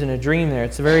is using a dream there.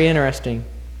 It's very interesting.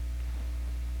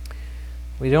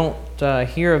 We don't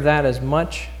hear of that as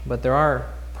much, but there are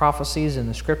prophecies in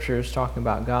the Scriptures talking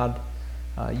about God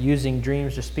using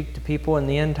dreams to speak to people in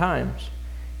the end times.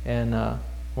 And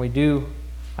we do,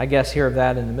 I guess, hear of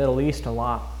that in the Middle East a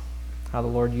lot, how the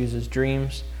Lord uses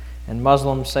dreams. And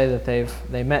Muslims say that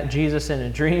they met Jesus in a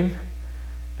dream,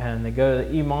 and they go to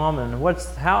the imam, and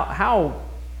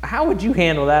how would you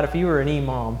handle that if you were an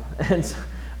imam? And so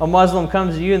a Muslim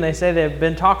comes to you and they say they've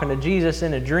been talking to Jesus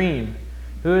in a dream.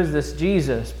 Who is this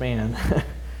Jesus, man?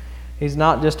 He's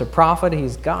not just a prophet,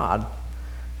 he's God.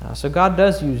 So God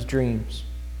does use dreams.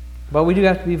 But we do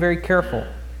have to be very careful.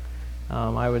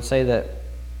 I would say that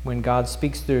when God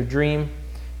speaks through a dream,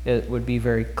 it would be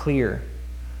very clear.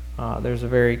 There's a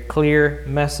very clear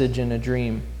message in a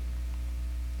dream.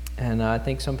 And I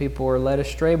think some people are led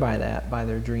astray by that, by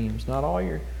their dreams. Not all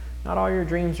your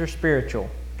dreams are spiritual,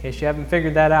 in case you haven't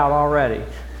figured that out already.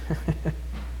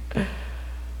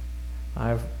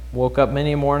 I've woke up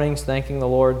many mornings thanking the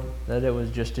Lord that it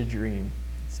was just a dream.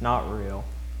 It's not real.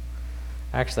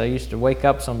 Actually, I used to wake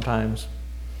up sometimes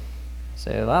and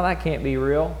say, "Well, that can't be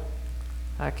real.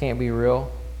 That can't be real."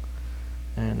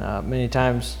 And many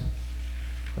times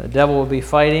the devil would be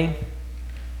fighting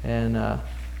and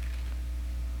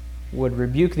would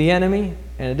rebuke the enemy,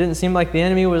 and it didn't seem like the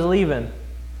enemy was leaving.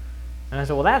 And I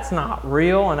said, "Well, that's not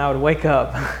real," and I would wake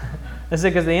up. I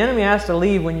said, "Because the enemy has to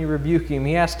leave when you rebuke him.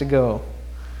 He has to go."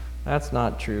 That's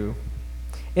not true.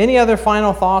 Any other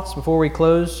final thoughts before we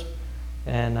close?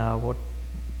 And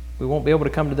we won't be able to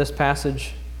come to this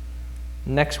passage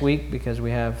next week because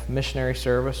we have missionary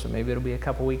service, so maybe it'll be a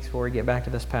couple weeks before we get back to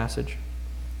this passage.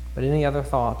 But any other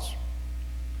thoughts?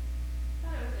 I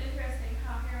thought it was interesting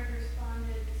how Herod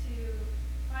responded to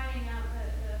finding out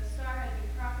that the star had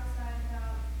been prophesied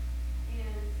about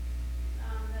and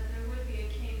that there would be a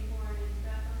king born in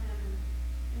Bethlehem.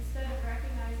 And instead of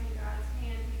recognizing God's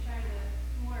hand, he tried to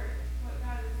thwart what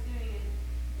God was doing. And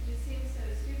it just seems so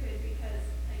stupid because,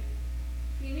 like,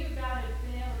 if he knew God had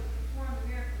been able to perform the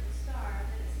miracle of the star,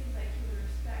 then it seems like he would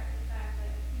respect the fact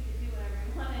that he could do whatever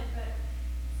he wanted. But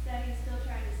instead, he's still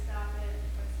trying to stop it. Of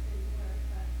course, it didn't work.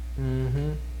 But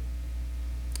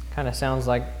Kind of sounds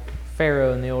like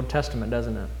Pharaoh in the Old Testament,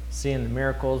 doesn't it? Seeing the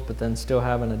miracles, but then still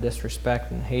having a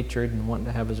disrespect and hatred and wanting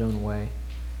to have his own way.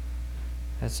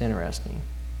 That's interesting.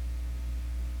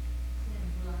 Sin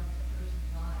blunts a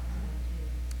person's life,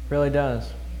 too. Really does. You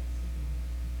can't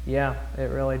see. Yeah, it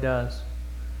really does.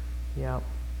 Yeah,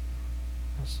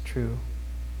 that's true.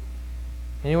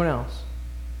 Anyone else?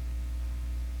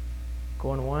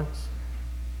 Going once?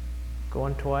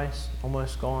 Going twice?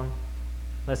 Almost gone?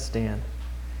 Let's stand.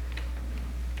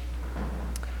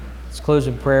 Let's close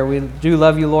in prayer. We do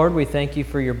love you, Lord. We thank you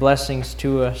for your blessings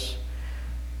to us.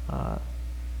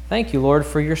 Thank you, Lord,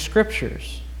 for your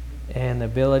scriptures and the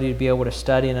ability to be able to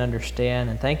study and understand.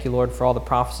 And thank you, Lord, for all the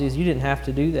prophecies. You didn't have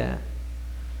to do that.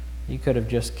 You could have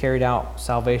just carried out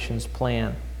salvation's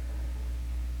plan.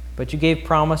 But you gave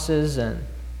promises, and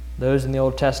those in the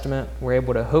Old Testament were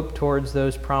able to hope towards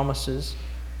those promises.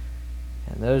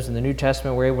 And those in the New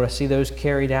Testament were able to see those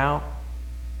carried out.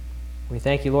 We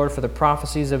thank you, Lord, for the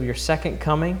prophecies of your second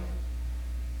coming.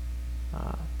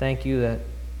 Thank you that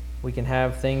we can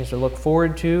have things to look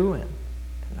forward to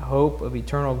and hope of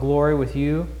eternal glory with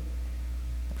you.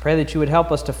 I pray that you would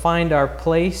help us to find our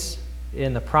place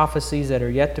in the prophecies that are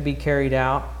yet to be carried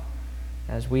out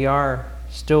as we are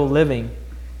still living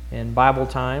in Bible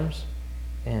times.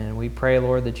 And we pray,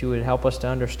 Lord, that you would help us to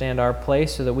understand our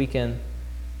place so that we can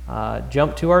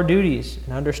jump to our duties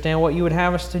and understand what you would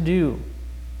have us to do.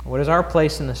 What is our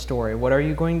place in the story? What are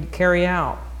you going to carry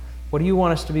out? What do you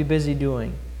want us to be busy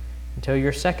doing until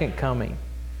your second coming?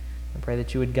 I pray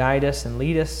that you would guide us and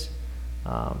lead us.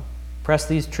 Press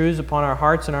these truths upon our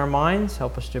hearts and our minds.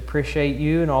 Help us to appreciate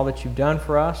you and all that you've done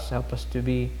for us. Help us to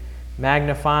be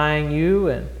magnifying you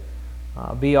and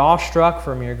be awestruck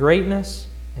from your greatness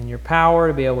and your power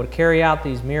to be able to carry out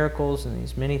these miracles and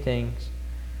these many things.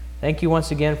 Thank you once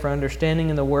again for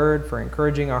understanding in the Word, for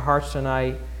encouraging our hearts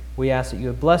tonight. We ask that you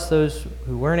would bless those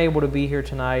who weren't able to be here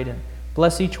tonight and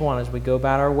Bless each one as we go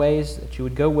about our ways, that you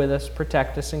would go with us,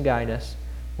 protect us, and guide us.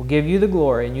 We'll give you the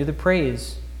glory and you the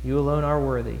praise. You alone are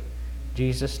worthy. In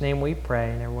Jesus' name we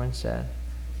pray. And everyone said,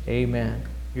 amen.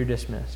 You're dismissed.